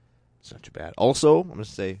 $200. It's not too bad. Also, I'm going to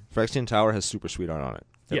say, Phyrexian Tower has super sweet art on it.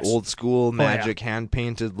 The old school magic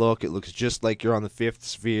hand-painted look. It looks just like you're on the 5th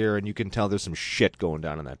sphere, and you can tell there's some shit going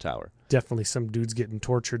down in that tower. Definitely some dudes getting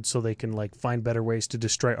tortured so they can like find better ways to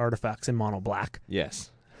destroy artifacts in mono black.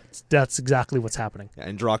 Yes. That's exactly what's happening. Yeah,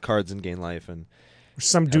 and draw cards and gain life. And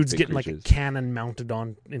some dude's getting creatures. like a cannon mounted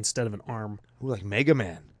on instead of an arm. Ooh, like Mega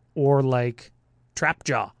Man. Or like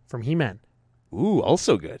Trapjaw from He-Man. Ooh,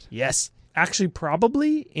 also good. Yes. Actually,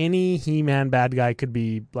 probably any He-Man bad guy could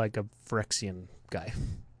be like a Phyrexian guy.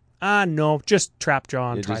 No, just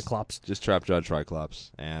Trapjaw and Triclops. Just Trapjaw,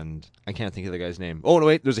 Triclops. And I can't think of the guy's name. Oh, no,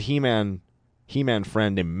 wait. There's a He-Man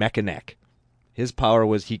friend named Mechaneck. His power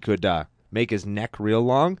was he could make his neck real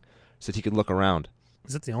long so that he could look around.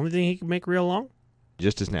 Is that the only thing he can make real long?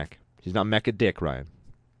 Just his neck. He's not Mecha Dick, Ryan.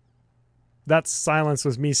 That silence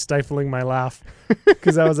was me stifling my laugh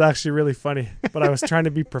because that was actually really funny. But I was trying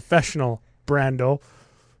to be professional, Brando.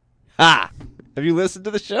 Ha! Have you listened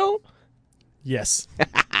to the show? Yes.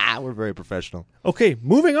 We're very professional. Okay,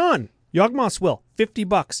 moving on. Yawgmoth's Will,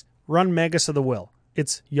 $50. Run Magus of the Will.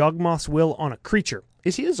 It's Yawgmoth's Will on a creature.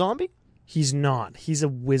 Is he a zombie? He's not. He's a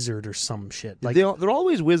wizard or some shit. Like they're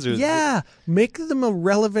always wizards. Yeah, make them a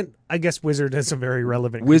relevant... I guess wizard is a very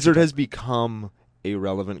relevant Wizard has become a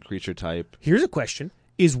relevant creature type. Here's a question.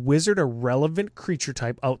 Is wizard a relevant creature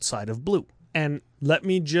type outside of blue? And let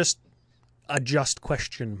me just adjust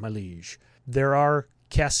question, my liege. There are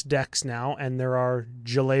Kess decks now, and there are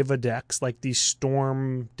Jaleva decks, like these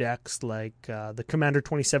Storm decks, like the Commander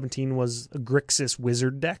 2017 was a Grixis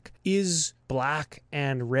wizard deck. Is black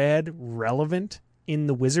and red relevant in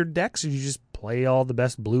the wizard decks, or do you just play all the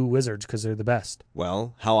best blue wizards because they're the best?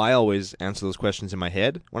 Well, how I always answer those questions in my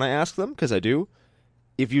head when I ask them, because I do,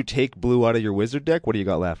 if you take blue out of your wizard deck, what do you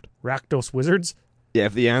got left? Rakdos wizards? Yeah,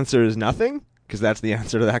 if the answer is nothing, because that's the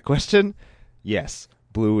answer to that question, yes,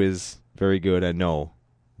 blue is very good, and no,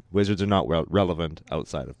 wizards are not relevant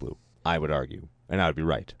outside of blue, I would argue, and I would be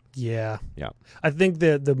right. Yeah. Yeah. I think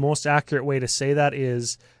the most accurate way to say that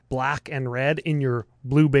is black and red in your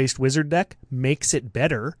blue-based wizard deck makes it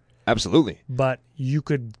better. Absolutely. But you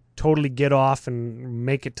could totally get off and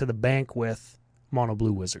make it to the bank with mono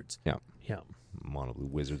blue wizards. Yeah. Yeah. Mono blue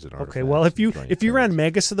wizards and artifacts. Okay, well, if you ran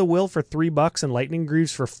Magus of the Will for $3 and Lightning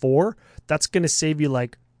Greaves for $4, that's going to save you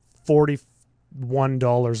like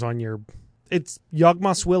 $41 on your... It's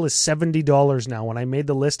Yawgmoth's Will is $70 now. When I made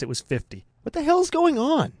the list, it was $50. What the hell's going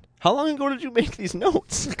on? How long ago did you make these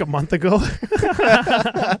notes? Like a month ago.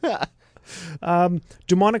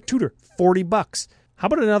 Demonic Tutor, $40. How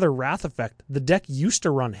about another Wrath effect? The deck used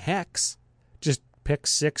to run Hex. Just pick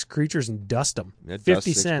 6 creatures and dust them. Yeah,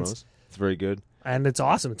 50 cents. It's very good. And it's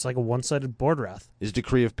awesome. It's like a one-sided board Wrath. Is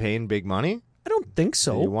Decree of Pain big money? I don't don't think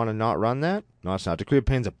so. You want to not run that? No, it's not. Decree of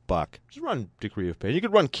Pain's $1. Just run Decree of Pain. You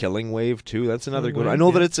could run Killing Wave too. That's another good one. I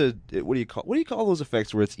know that it's what do you call those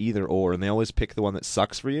effects where it's either or, and they always pick the one that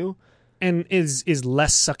sucks for you and is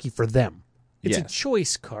less sucky for them. It's a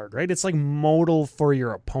choice card, right? It's like modal for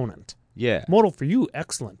your opponent. Yeah. Modal for you,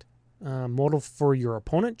 excellent. Modal for your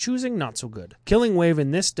opponent choosing, not so good. Killing Wave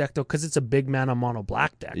in this deck, though, because it's a big mana mono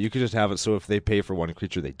black deck. You could just have it so if they pay for one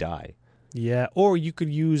creature, they die. Yeah, or you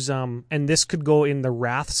could use, and this could go in the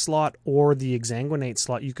Wrath slot or the Exsanguinate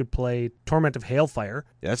slot. You could play Torment of Hailfire.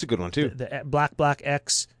 Yeah, that's a good one, too. The black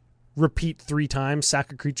X, repeat 3 times,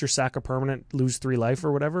 sack a creature, sack a permanent, lose 3 life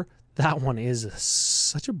or whatever. That one is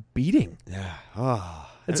such a beating. Yeah. Oh.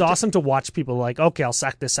 It's awesome to watch people like, okay, I'll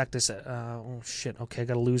sack this. Oh, shit. Okay, I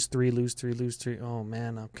got to lose 3. Oh,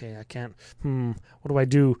 man. Okay, I can't. What do I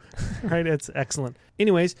do? Right? It's excellent.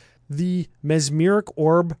 Anyways, the Mesmeric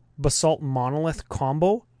Orb Basalt Monolith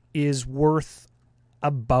combo is worth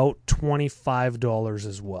about $25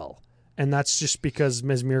 as well. And that's just because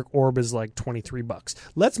Mesmeric Orb is like $23.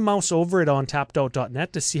 Let's mouse over it on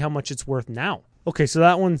tappedout.net to see how much it's worth now. Okay, so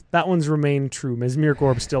that one's remained true. Mesmeric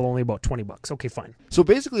Orb still only about $20. Okay, fine. So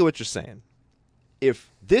basically what you're saying,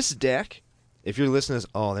 if this deck, if you're listening to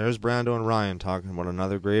this, oh, there's Brando and Ryan talking about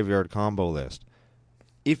another graveyard combo list.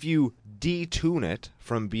 If you detune it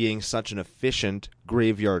from being such an efficient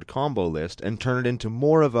graveyard combo list and turn it into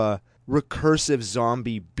more of a recursive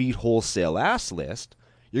zombie beat wholesale ass list,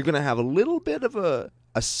 you're going to have a little bit of a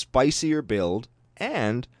spicier build,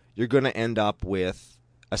 and you're going to end up with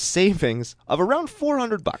a savings of around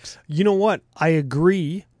 $400. You know what? I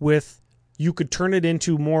agree with you could turn it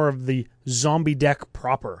into more of the zombie deck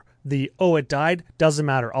proper. It died, doesn't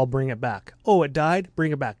matter, I'll bring it back. Oh, it died,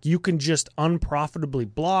 bring it back. You can just unprofitably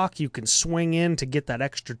block, you can swing in to get that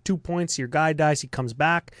extra 2 points, your guy dies, he comes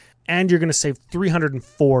back, and you're going to save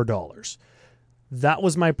 $304. That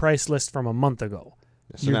was my price list from a month ago.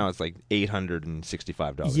 So now it's like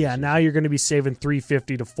 $865. Yeah, now you're going to be saving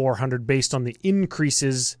 $350 to $400 based on the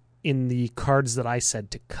increases in the cards that I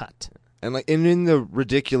said to cut. And in the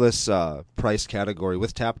ridiculous price category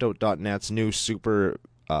with tappedout.net's new super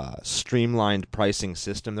streamlined pricing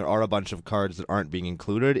system, there are a bunch of cards that aren't being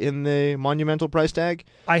included in the monumental price tag.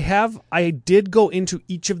 I did go into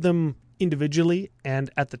each of them individually, and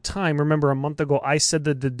at the time, remember a month ago, I said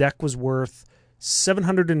that the deck was worth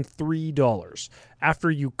 $703. After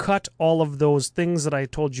you cut all of those things that I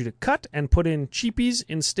told you to cut and put in cheapies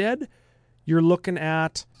instead, you're looking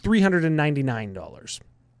at $399.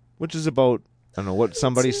 Which is about, I don't know, what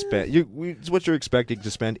somebody spent. It's what you're expecting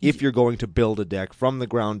to spend if you're going to build a deck from the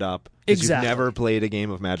ground up. Because you've never played a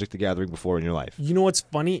game of Magic the Gathering before in your life. You know what's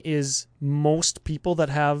funny is most people that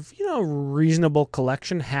have, reasonable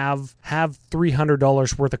collection have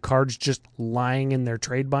 $300 worth of cards just lying in their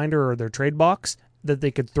trade binder or their trade box that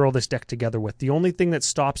they could throw this deck together with. The only thing that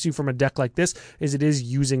stops you from a deck like this is it is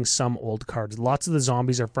using some old cards. Lots of the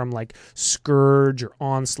zombies are from like Scourge or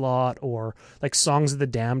Onslaught, or like Songs of the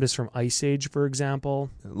Damned is from Ice Age, for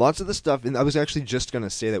example. Lots of the stuff, and I was actually just going to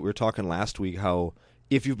say that we were talking last week how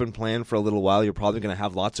if you've been playing for a little while, you're probably going to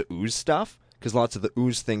have lots of Ooze stuff, because lots of the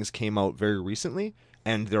Ooze things came out very recently,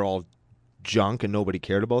 and they're all junk and nobody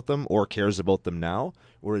cared about them or cares about them now.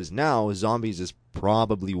 Whereas now, Zombies is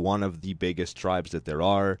probably one of the biggest tribes that there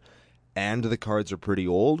are, and the cards are pretty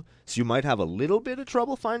old, so you might have a little bit of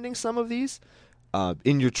trouble finding some of these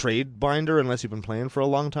in your trade binder unless you've been playing for a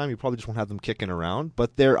long time. You probably just won't have them kicking around,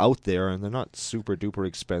 but they're out there, and they're not super duper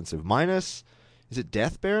expensive. Minus, is it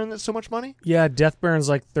Death Baron that's so much money? Yeah, Death Baron's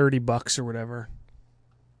like $30 or whatever.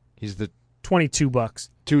 He's the $22.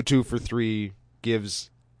 2/2 for 3 gives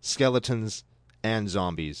skeletons and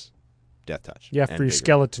zombies Death Touch. Yeah, for your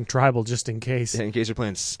skeleton tribal, just in case. Yeah, in case you're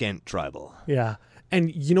playing Skent tribal. Yeah.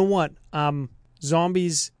 And you know what?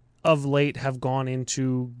 Zombies of late have gone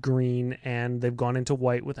into green and they've gone into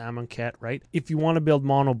white with Amonkhet, right? If you want to build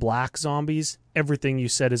mono black zombies, everything you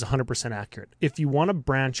said is 100% accurate. If you want to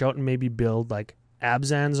branch out and maybe build like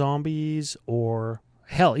Abzan zombies, or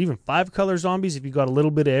hell, even 5-color zombies, if you got a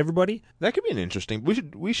little bit of everybody, that could be an interesting. We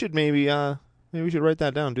should maybe we should write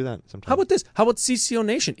that down, do that sometime. How about this? How about CCO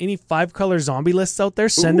Nation? Any 5-color zombie lists out there?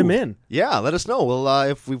 Send them in. Yeah, let us know. We'll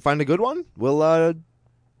if we find a good one, we'll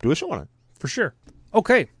do a show on it. For sure.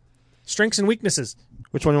 Okay. Strengths and weaknesses.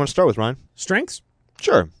 Which one do you want to start with, Ryan? Strengths?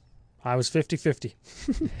 Sure. I was 50-50.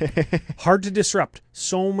 Hard to disrupt.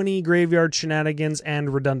 So many graveyard shenanigans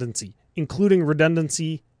and redundancy, including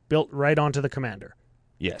redundancy built right onto the commander.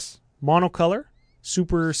 Yes. Monocolor.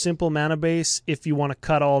 Super simple mana base. If you want to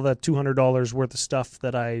cut all the $200 worth of stuff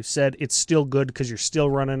that I said, it's still good because you're still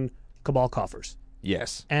running Cabal Coffers.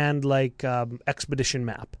 Yes. And like Expedition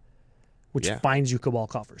Map. which Yeah. finds you Cabal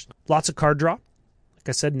coffers. Lots of card draw. Like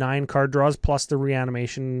I said, 9 card draws plus the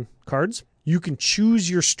reanimation cards. You can choose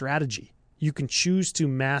your strategy. You can choose to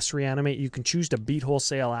mass reanimate. You can choose to beat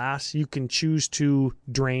wholesale ass. You can choose to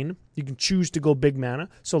drain. You can choose to go big mana.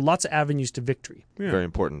 So lots of avenues to victory. Yeah. Very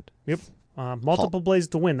important. Yep. Multiple plays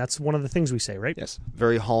to win. That's one of the things we say, right? Yes.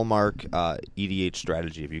 Very hallmark EDH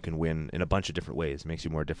strategy. If you can win in a bunch of different ways, it makes you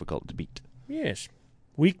more difficult to beat. Yes.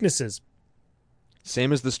 Weaknesses.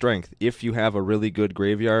 Same as the strength. If you have a really good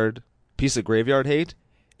piece of graveyard hate,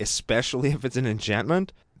 especially if it's an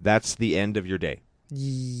enchantment, that's the end of your day.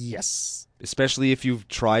 Yes. Especially if you've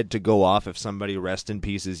tried to go off, if somebody rest in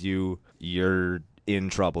pieces you're in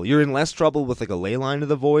trouble. You're in less trouble with like a Leyline of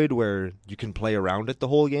the Void where you can play around it the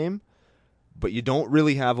whole game, but you don't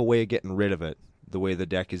really have a way of getting rid of it the way the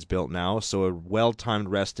deck is built now. So a well-timed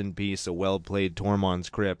rest in peace, a well-played Tormod's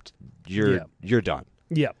Crypt, you're done.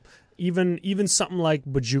 Yep. Even something like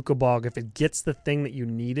Bojuka Bog, if it gets the thing that you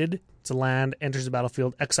needed, it's a land, enters the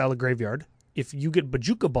battlefield, exile a graveyard. If you get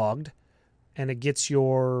Bojuka Bogged and it gets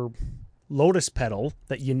your Lotus Petal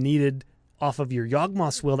that you needed off of your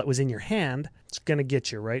Yawgmoth's Will that was in your hand, it's going to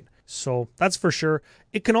get you, right? So that's for sure.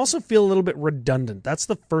 It can also feel a little bit redundant. That's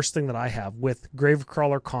the first thing that I have with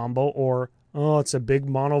Gravecrawler combo or, it's a big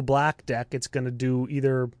mono black deck. It's going to do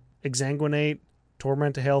either Exsanguinate,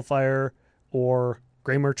 Torment to Hailfire, or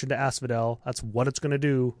Grey Merchant to Asphodel. That's what it's going to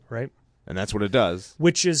do, right? And that's what it does.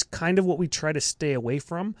 Which is kind of what we try to stay away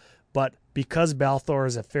from. But because Balthor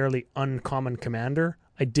is a fairly uncommon commander,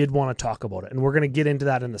 I did want to talk about it. And we're going to get into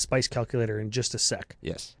that in the Spice Calculator in just a sec.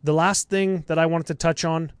 Yes. The last thing that I wanted to touch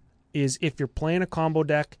on is if you're playing a combo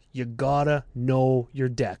deck, you gotta know your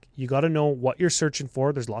deck. You gotta know what you're searching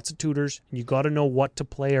for. There's lots of tutors. And you gotta know what to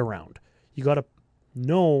play around. You gotta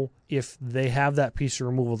know if they have that piece of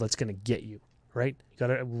removal that's going to get you, right? You got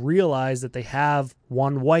to realize that they have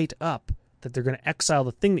 1 white up, that they're going to exile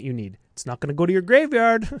the thing that you need. It's not going to go to your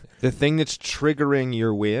graveyard. The thing that's triggering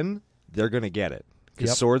your win, they're going to get it.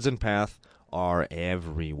 Because Swords and Path are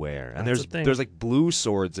everywhere. And there's like blue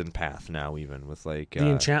Swords and Path now even with like... the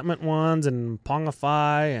enchantment ones and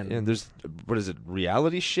Pongify. And there's, what is it,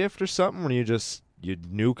 Reality Shift or something where you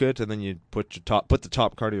nuke it and then you put the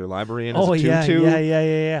top card of your library in as a 2/2.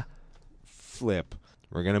 Yeah. Flip.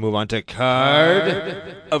 We're going to move on to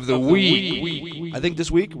Card of the Week. I think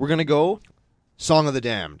this week we're going to go Song of the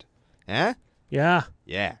Damned. Eh? Yeah.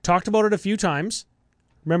 Yeah. Talked about it a few times.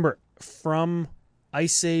 Remember, from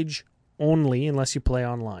Ice Age only, unless you play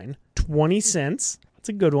online, 20 cents. That's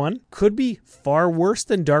a good one. Could be far worse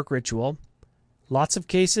than Dark Ritual. Lots of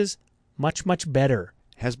cases, much, much better.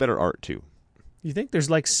 Has better art, too. You think there's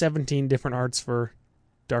like 17 different arts for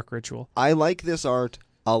Dark Ritual? I like this art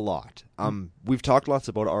a lot. We've talked lots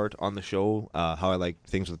about art on the show, how I like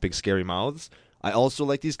things with big scary mouths. I also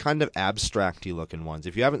like these kind of abstract-y looking ones.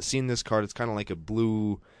 If you haven't seen this card, it's kind of like a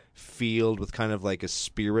blue field with kind of like a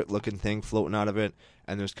spirit-looking thing floating out of it,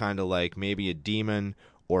 and there's kind of like maybe a demon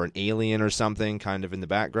or an alien or something kind of in the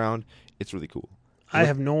background. It's really cool. I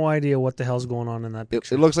have no idea what the hell's going on in that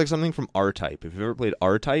picture. It looks like something from R-Type. If you've ever played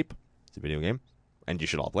R-Type, it's a video game, and you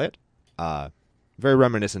should all play it. Very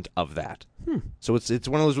reminiscent of that. So it's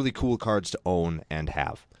one of those really cool cards to own and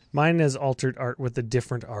have. Mine has altered art with a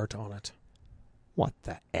different art on it. What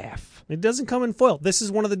the F? It doesn't come in foil. This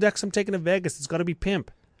is one of the decks I'm taking to Vegas. It's got to be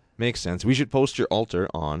pimp. Makes sense. We should post your altar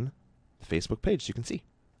on the Facebook page so you can see.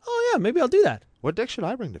 Oh, yeah, maybe I'll do that. What deck should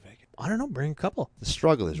I bring to Vegas? I don't know. Bring a couple. The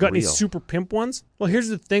struggle is Got real. any super pimp ones? Well, here's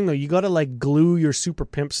the thing, though. You got to like glue your super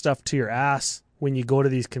pimp stuff to your ass when you go to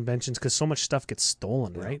these conventions because so much stuff gets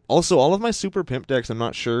stolen, right? Also, all of my super pimp decks I'm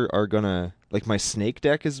not sure are going to... Like, my snake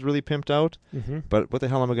deck is really pimped out. Mm-hmm. But what the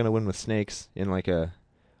hell am I going to win with snakes in like a...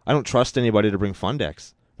 I don't trust anybody to bring fun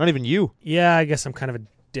decks. Not even you. Yeah, I guess I'm kind of a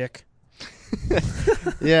dick.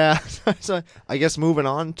 Yeah. So I guess moving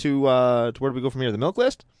on to where do we go from here? The milk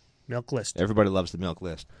list? Milk list. Everybody loves the milk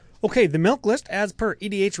list. Okay, the milk list, as per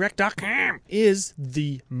EDHREC.com, is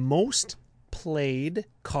the most played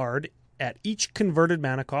card at each converted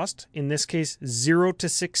mana cost. In this case, 0 to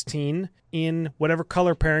 16 in whatever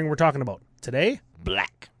color pairing we're talking about. Today,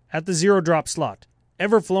 Black. At the 0-drop slot,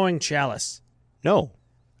 Everflowing Chalice. No.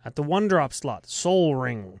 At the 1-drop slot, Soul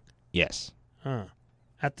Ring. Yes.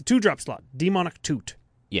 At the 2-drop slot, Demonic Toot.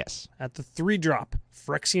 Yes. At the 3-drop,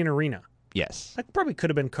 Phyrexian Arena. Yes. That probably could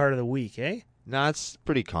have been card of the week, eh? No, it's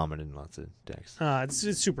pretty common in lots of decks.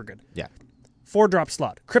 It's super good. Yeah. 4-drop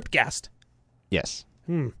slot, Cryptghast. Yes.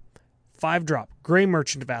 5-drop, Grey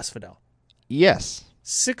Merchant of Asphodel. Yes.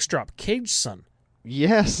 6-drop, Cage Sun.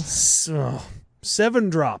 Yes.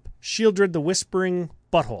 7-drop, Sheoldred the Whispering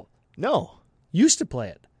Butthole. No. Used to play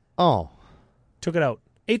it. Oh. Took it out.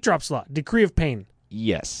 8-drop slot, Decree of Pain.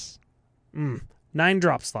 Yes.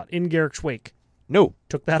 9-drop slot, In Garrick's Wake. No.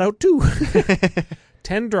 Took that out too.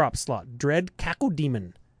 10-drop slot, Dread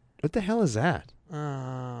Cacodemon. What the hell is that?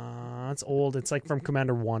 That's old. It's like from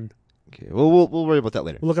Commander 1. Okay, well, we'll worry about that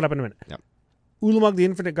later. We'll look it up in a minute. Yep. Ulamog the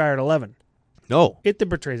Infinite Guy at 11. No. It that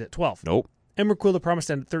Betrays at 12. Nope. Emrakul the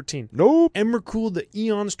Promised End at 13. Nope. Emrakul the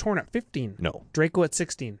Eon's Torn at 15. No. Draco at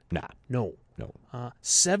 16. Nah. No. No.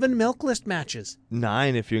 7 Milk List matches.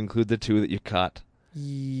 9 if you include the 2 that you cut.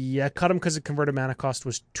 Yeah, cut them because the converted mana cost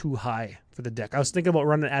was too high for the deck. I was thinking about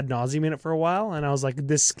running Ad Nauseam in it for a while, and I was like,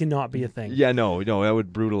 this cannot be a thing. Yeah, no, that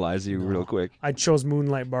would brutalize you real quick. I chose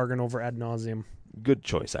Moonlight Bargain over Ad Nauseam. Good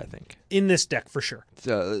choice, I think. In this deck, for sure.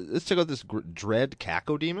 Let's check out this Dread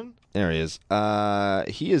Cacodemon. There he is.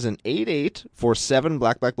 He is an 8/8 for 7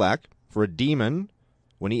 black for a demon.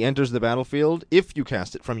 When he enters the battlefield, if you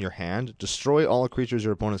cast it from your hand, destroy all creatures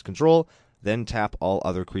your opponents control, then tap all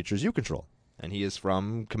other creatures you control. And he is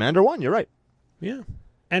from Commander 1, you're right. Yeah.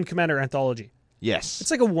 And Commander Anthology. Yes.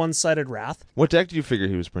 It's like a one-sided Wrath. What deck do you figure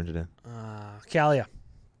he was printed in? Kalia.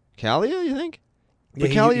 Kalia, you think?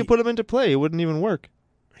 But Yeah, Kalia put him into play. It wouldn't even work.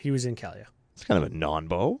 He was in Kalia. It's kind of a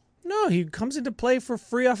non-bow. No, he comes into play for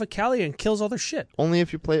free off of Kalia and kills all their shit. Only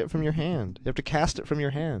if you play it from your hand. You have to cast it from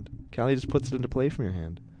your hand. Kalia just puts it into play from your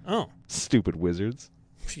hand. Oh. Stupid wizards.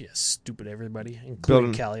 Yeah, stupid everybody,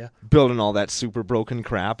 including Kalia. Building all that super broken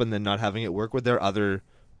crap and then not having it work with their other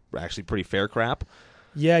actually pretty fair crap.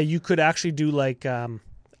 Yeah, you could actually do like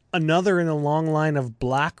another in a long line of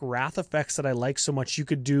black Wrath effects that I like so much. You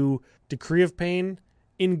could do Decree of Pain,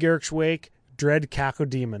 In Garrick's Wake, Dread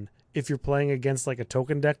Cacodemon. If you're playing against like a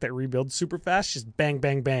token deck that rebuilds super fast, just bang,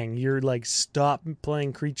 bang, bang. You're like, stop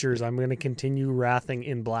playing creatures. I'm going to continue wrathing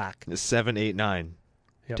in black. 7, 8, 9.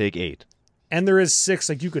 Yep. Take 8. And there is 6.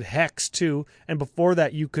 Like you could Hex too. And before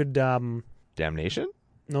that, you could Damnation?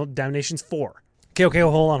 No, Damnation's 4. Okay,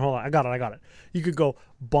 hold on. I got it. You could go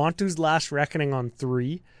Bontu's Last Reckoning on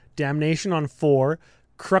 3, Damnation on 4,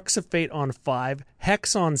 Crux of Fate on 5,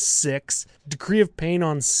 Hex on 6, Decree of Pain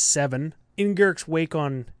on 7, In Garrick's Wake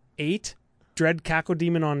on 8, Dread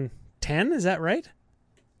Cacodemon on 10. Is that right?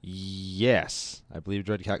 Yes. I believe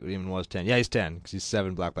Dread Cacodemon was 10. Yeah, he's 10 because he's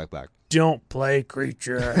 7 black. Don't play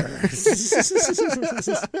creatures.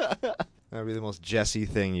 That would be the most Jesse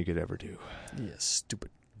thing you could ever do. Yeah,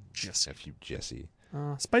 stupid Jesse. F you, Jesse.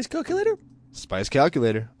 Spice Calculator? Spice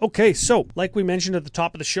Calculator. Okay, so like we mentioned at the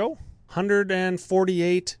top of the show,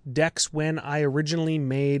 148 decks when I originally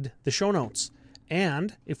made the show notes.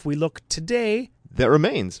 And if we look today... That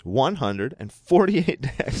remains 148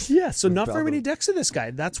 decks. Yeah, so not very many decks of this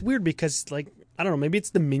guy. That's weird because, like, I don't know, maybe it's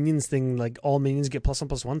the minions thing, like all minions get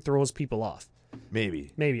 +1/+1 throws people off.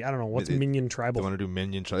 Maybe. I don't know. What's minion tribal? They want to do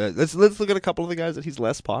minion tribal. Let's look at a couple of the guys that he's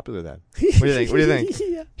less popular than. What do you think?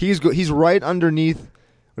 Yeah. He's right underneath,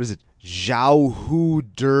 what is it? Zhao Hu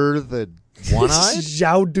Der the One-Eyed?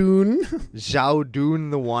 Zhaodun.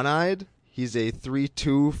 Zhaodun the One-Eyed. He's a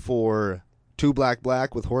 3/2 for 2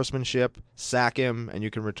 black with horsemanship. Sack him, and you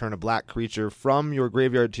can return a black creature from your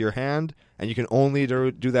graveyard to your hand, and you can only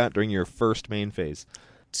do that during your first main phase.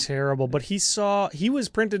 Terrible, but he was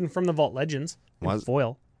printed from the Vault Legends in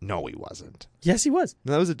foil. No, he wasn't. Yes, he was.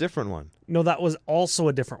 No, that was a different one. No, that was also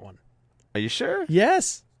a different one. Are you sure?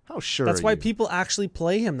 Yes. How sure That's are why you? people actually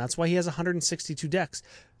play him. That's why he has 162 decks.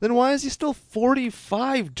 Then why is he still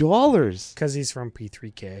 $45? Because he's from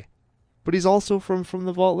P3K. But he's also from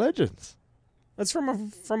the Vault Legends. That's from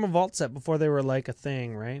a Vault set before they were like a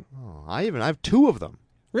thing, right? Oh, I have 2 of them.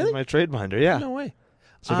 Really? In my trade binder, yeah. No way.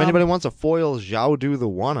 So if anybody wants a foil Zhaodu the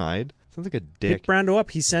One-Eyed, sounds like a dick. Pick Brando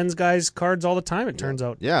up. He sends guys cards all the time, it turns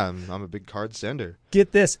out. Yeah, I'm a big card sender.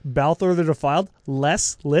 Get this. Balthor the Defiled,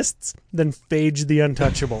 less lists than Phage the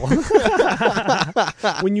Untouchable.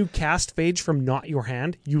 When you cast Phage from not your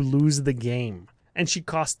hand, you lose the game. And she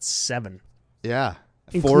costs 7. Yeah. 4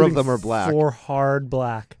 of including them are black. 4 hard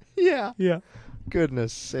black. Yeah. Yeah.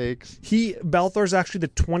 Goodness sakes. Balthor's actually the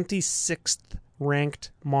 26th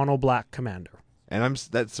ranked mono black commander. And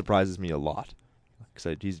that surprises me a lot.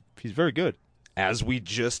 Because he's very good. As we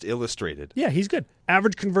just illustrated. Yeah, he's good.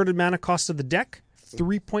 Average converted mana cost of the deck,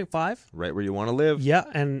 3.5. Right where you want to live. Yeah,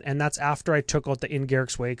 and that's after I took out the In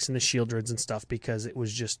Garrick's Wakes and the Shieldreds and stuff because it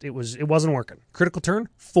wasn't working. Critical turn,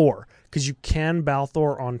 4. Because you can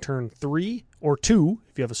Balthor on turn 3 or 2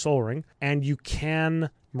 if you have a Soul Ring. And you can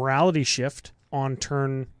Morality Shift on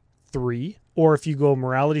turn 3. Or if you go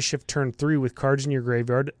Morality Shift turn 3 with cards in your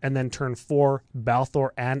graveyard and then turn 4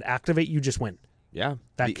 Balthor and activate, you just win. Yeah.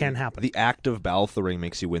 That can happen. The act of Balthoring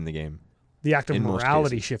makes you win the game. The act of in most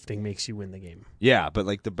morality cases. shifting makes you win the game. Yeah, but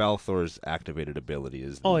like the Balthor's activated ability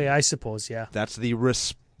is. Oh yeah, I suppose, yeah. That's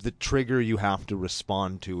the trigger you have to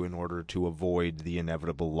respond to in order to avoid the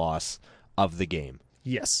inevitable loss of the game.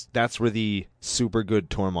 Yes. That's where the super good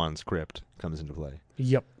Tormund's Crypt comes into play.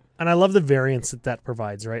 Yep. And I love the variance that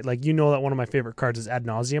provides, right? Like, you know that one of my favorite cards is Ad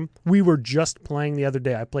Nauseam. We were just playing the other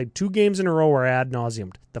day. I played 2 games in a row where I Ad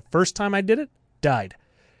Nauseamed. The first time I did it, died.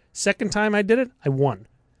 Second time I did it, I won.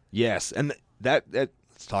 Yes, and that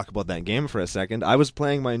let's talk about that game for a second. I was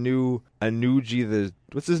playing my new Anuji,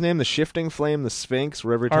 what's his name? The Shifting Flame, the Sphinx,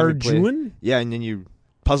 where every time you play... Arjuan? Yeah, and then you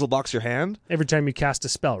puzzle box your hand. Every time you cast a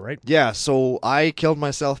spell, right? Yeah, so I killed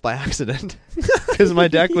myself by accident because my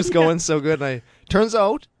deck was going so good. And turns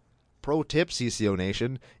out, pro tip, CCO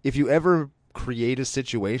Nation, if you ever create a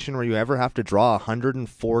situation where you ever have to draw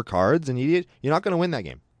 104 cards, an idiot, you're not going to win that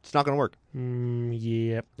game. It's not going to work.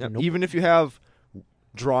 Yep. Nope. Even if you have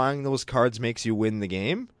drawing those cards makes you win the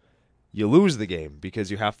game, you lose the game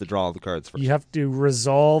because you have to draw all the cards first. You have to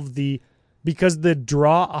resolve because the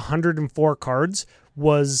draw 104 cards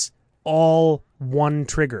was all one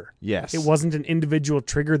trigger. Yes. It wasn't an individual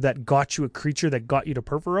trigger that got you a creature that got you to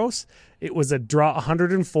Purphoros. It was a draw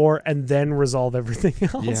 104 and then resolve everything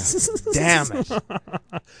else. Yeah. Damn it.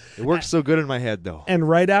 It works so good in my head, though. And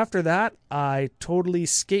right after that, I totally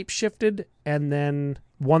scape shifted and then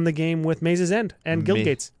won the game with Maze's End and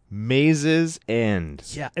Guildgates. Maze's End.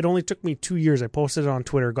 Yeah, it only took me 2 years. I posted it on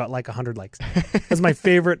Twitter, got like 100 likes. That's my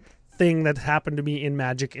favorite thing that happened to me in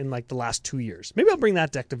Magic in like the last 2 years. Maybe I'll bring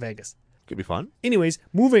that deck to Vegas. Could be fun. Anyways,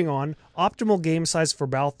 moving on. Optimal game size for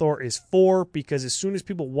Balthor is 4 because as soon as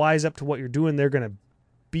people wise up to what you're doing, they're going to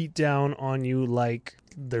beat down on you like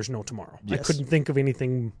there's no tomorrow. Yes. I couldn't think of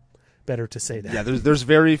anything better to say that. Yeah, there's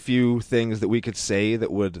very few things that we could say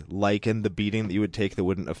that would liken the beating that you would take that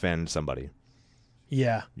wouldn't offend somebody.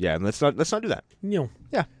 Yeah. Yeah, and let's not do that.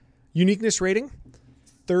 Yeah. Uniqueness rating,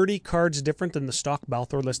 30 cards different than the stock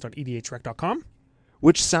Balthor list on edhrec.com.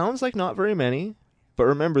 Which sounds like not very many, but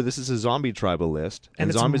remember this is a zombie tribal list. And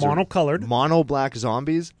it's zombies mono-colored. Mono black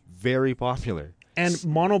zombies, very popular. And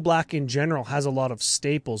mono black in general has a lot of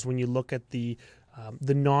staples when you look at the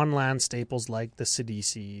non-land staples like the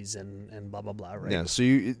Siddices and blah, blah, blah, right? Yeah,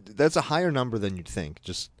 so that's a higher number than you'd think,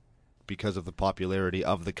 just because of the popularity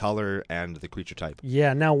of the color and the creature type.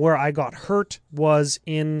 Yeah, now where I got hurt was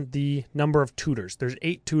in the number of tutors. There's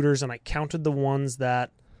 8 tutors, and I counted the ones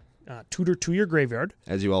that tutor to your graveyard.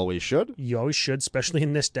 As you always should. You always should, especially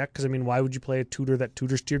in this deck, because, I mean, why would you play a tutor that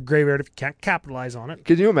tutors to your graveyard if you can't capitalize on it?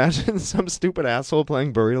 Can you imagine some stupid asshole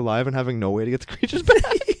playing Buried Alive and having no way to get the creatures back?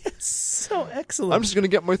 So excellent. I'm just going to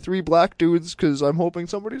get my 3 black dudes because I'm hoping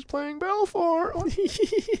somebody's playing Balthor.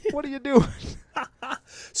 What are you doing?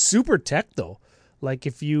 Super tech, though. Like,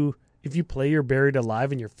 if you play your Buried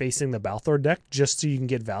Alive and you're facing the Balthor deck just so you can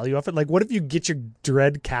get value off it, like, what if you get your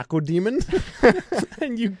Dread Cacodemon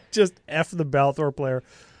and you just F the Balthor player?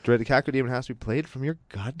 Dread Cacodemon has to be played from your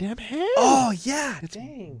goddamn hand. Oh, yeah.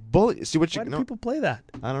 Dang. Bully. See what you Why do people play that?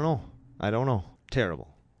 I don't know. Terrible.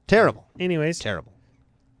 Anyways, Terrible.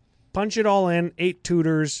 punch it all in. 8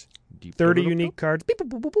 tutors, 30 unique cards, beep, boop,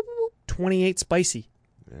 boop, boop, boop, boop, 28 spicy.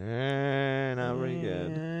 Not very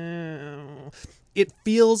good. It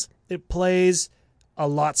plays a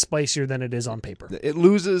lot spicier than it is on paper. It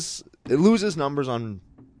loses numbers on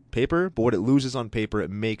paper, but what it loses on paper, it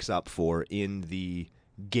makes up for in the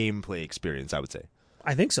gameplay experience, I would say.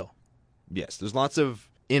 I think so. Yes, there's lots of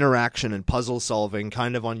interaction and puzzle solving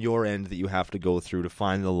kind of on your end that you have to go through to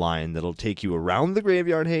find the line that'll take you around the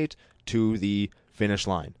graveyard hate to the finish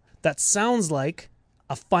line. That sounds like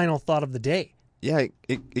a final thought of the day. Yeah,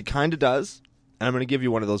 it kind of does. And I'm going to give you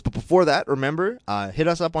one of those. But before that, remember, hit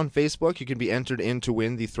us up on Facebook. You can be entered in to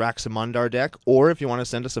win the Thraxamundar deck. Or if you want to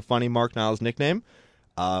send us a funny Mark Niles nickname,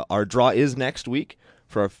 our draw is next week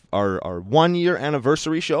for our 1-year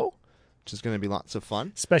anniversary show, which is going to be lots of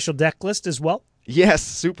fun. Special deck list as well. Yes,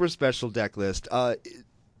 super special deck list.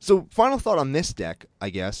 So final thought on this deck, I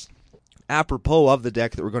guess, apropos of the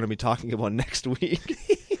deck that we're going to be talking about next week.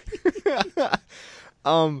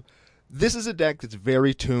 This is a deck that's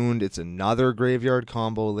very tuned. It's another graveyard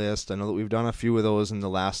combo list. I know that we've done a few of those in the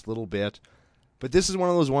last little bit. But this is one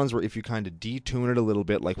of those ones where if you kind of detune it a little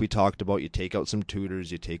bit, like we talked about, you take out some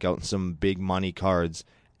tutors, you take out some big money cards,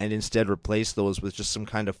 and instead replace those with just some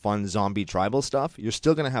kind of fun zombie tribal stuff, you're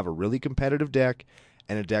still going to have a really competitive deck,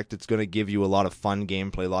 and a deck that's going to give you a lot of fun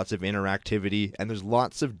gameplay, lots of interactivity, and there's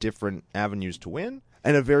lots of different avenues to win.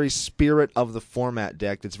 And a very spirit of the format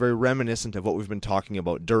deck that's very reminiscent of what we've been talking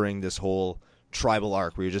about during this whole tribal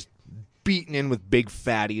arc, where you're just beaten in with big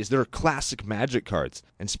fatties. They're classic Magic cards.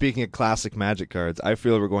 And speaking of classic Magic cards, I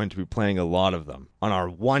feel we're going to be playing a lot of them on our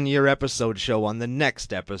 1-year episode show on the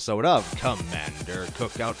next episode of Commander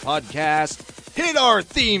Cookout Podcast. Hit our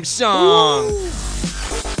theme song!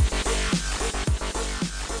 Woo!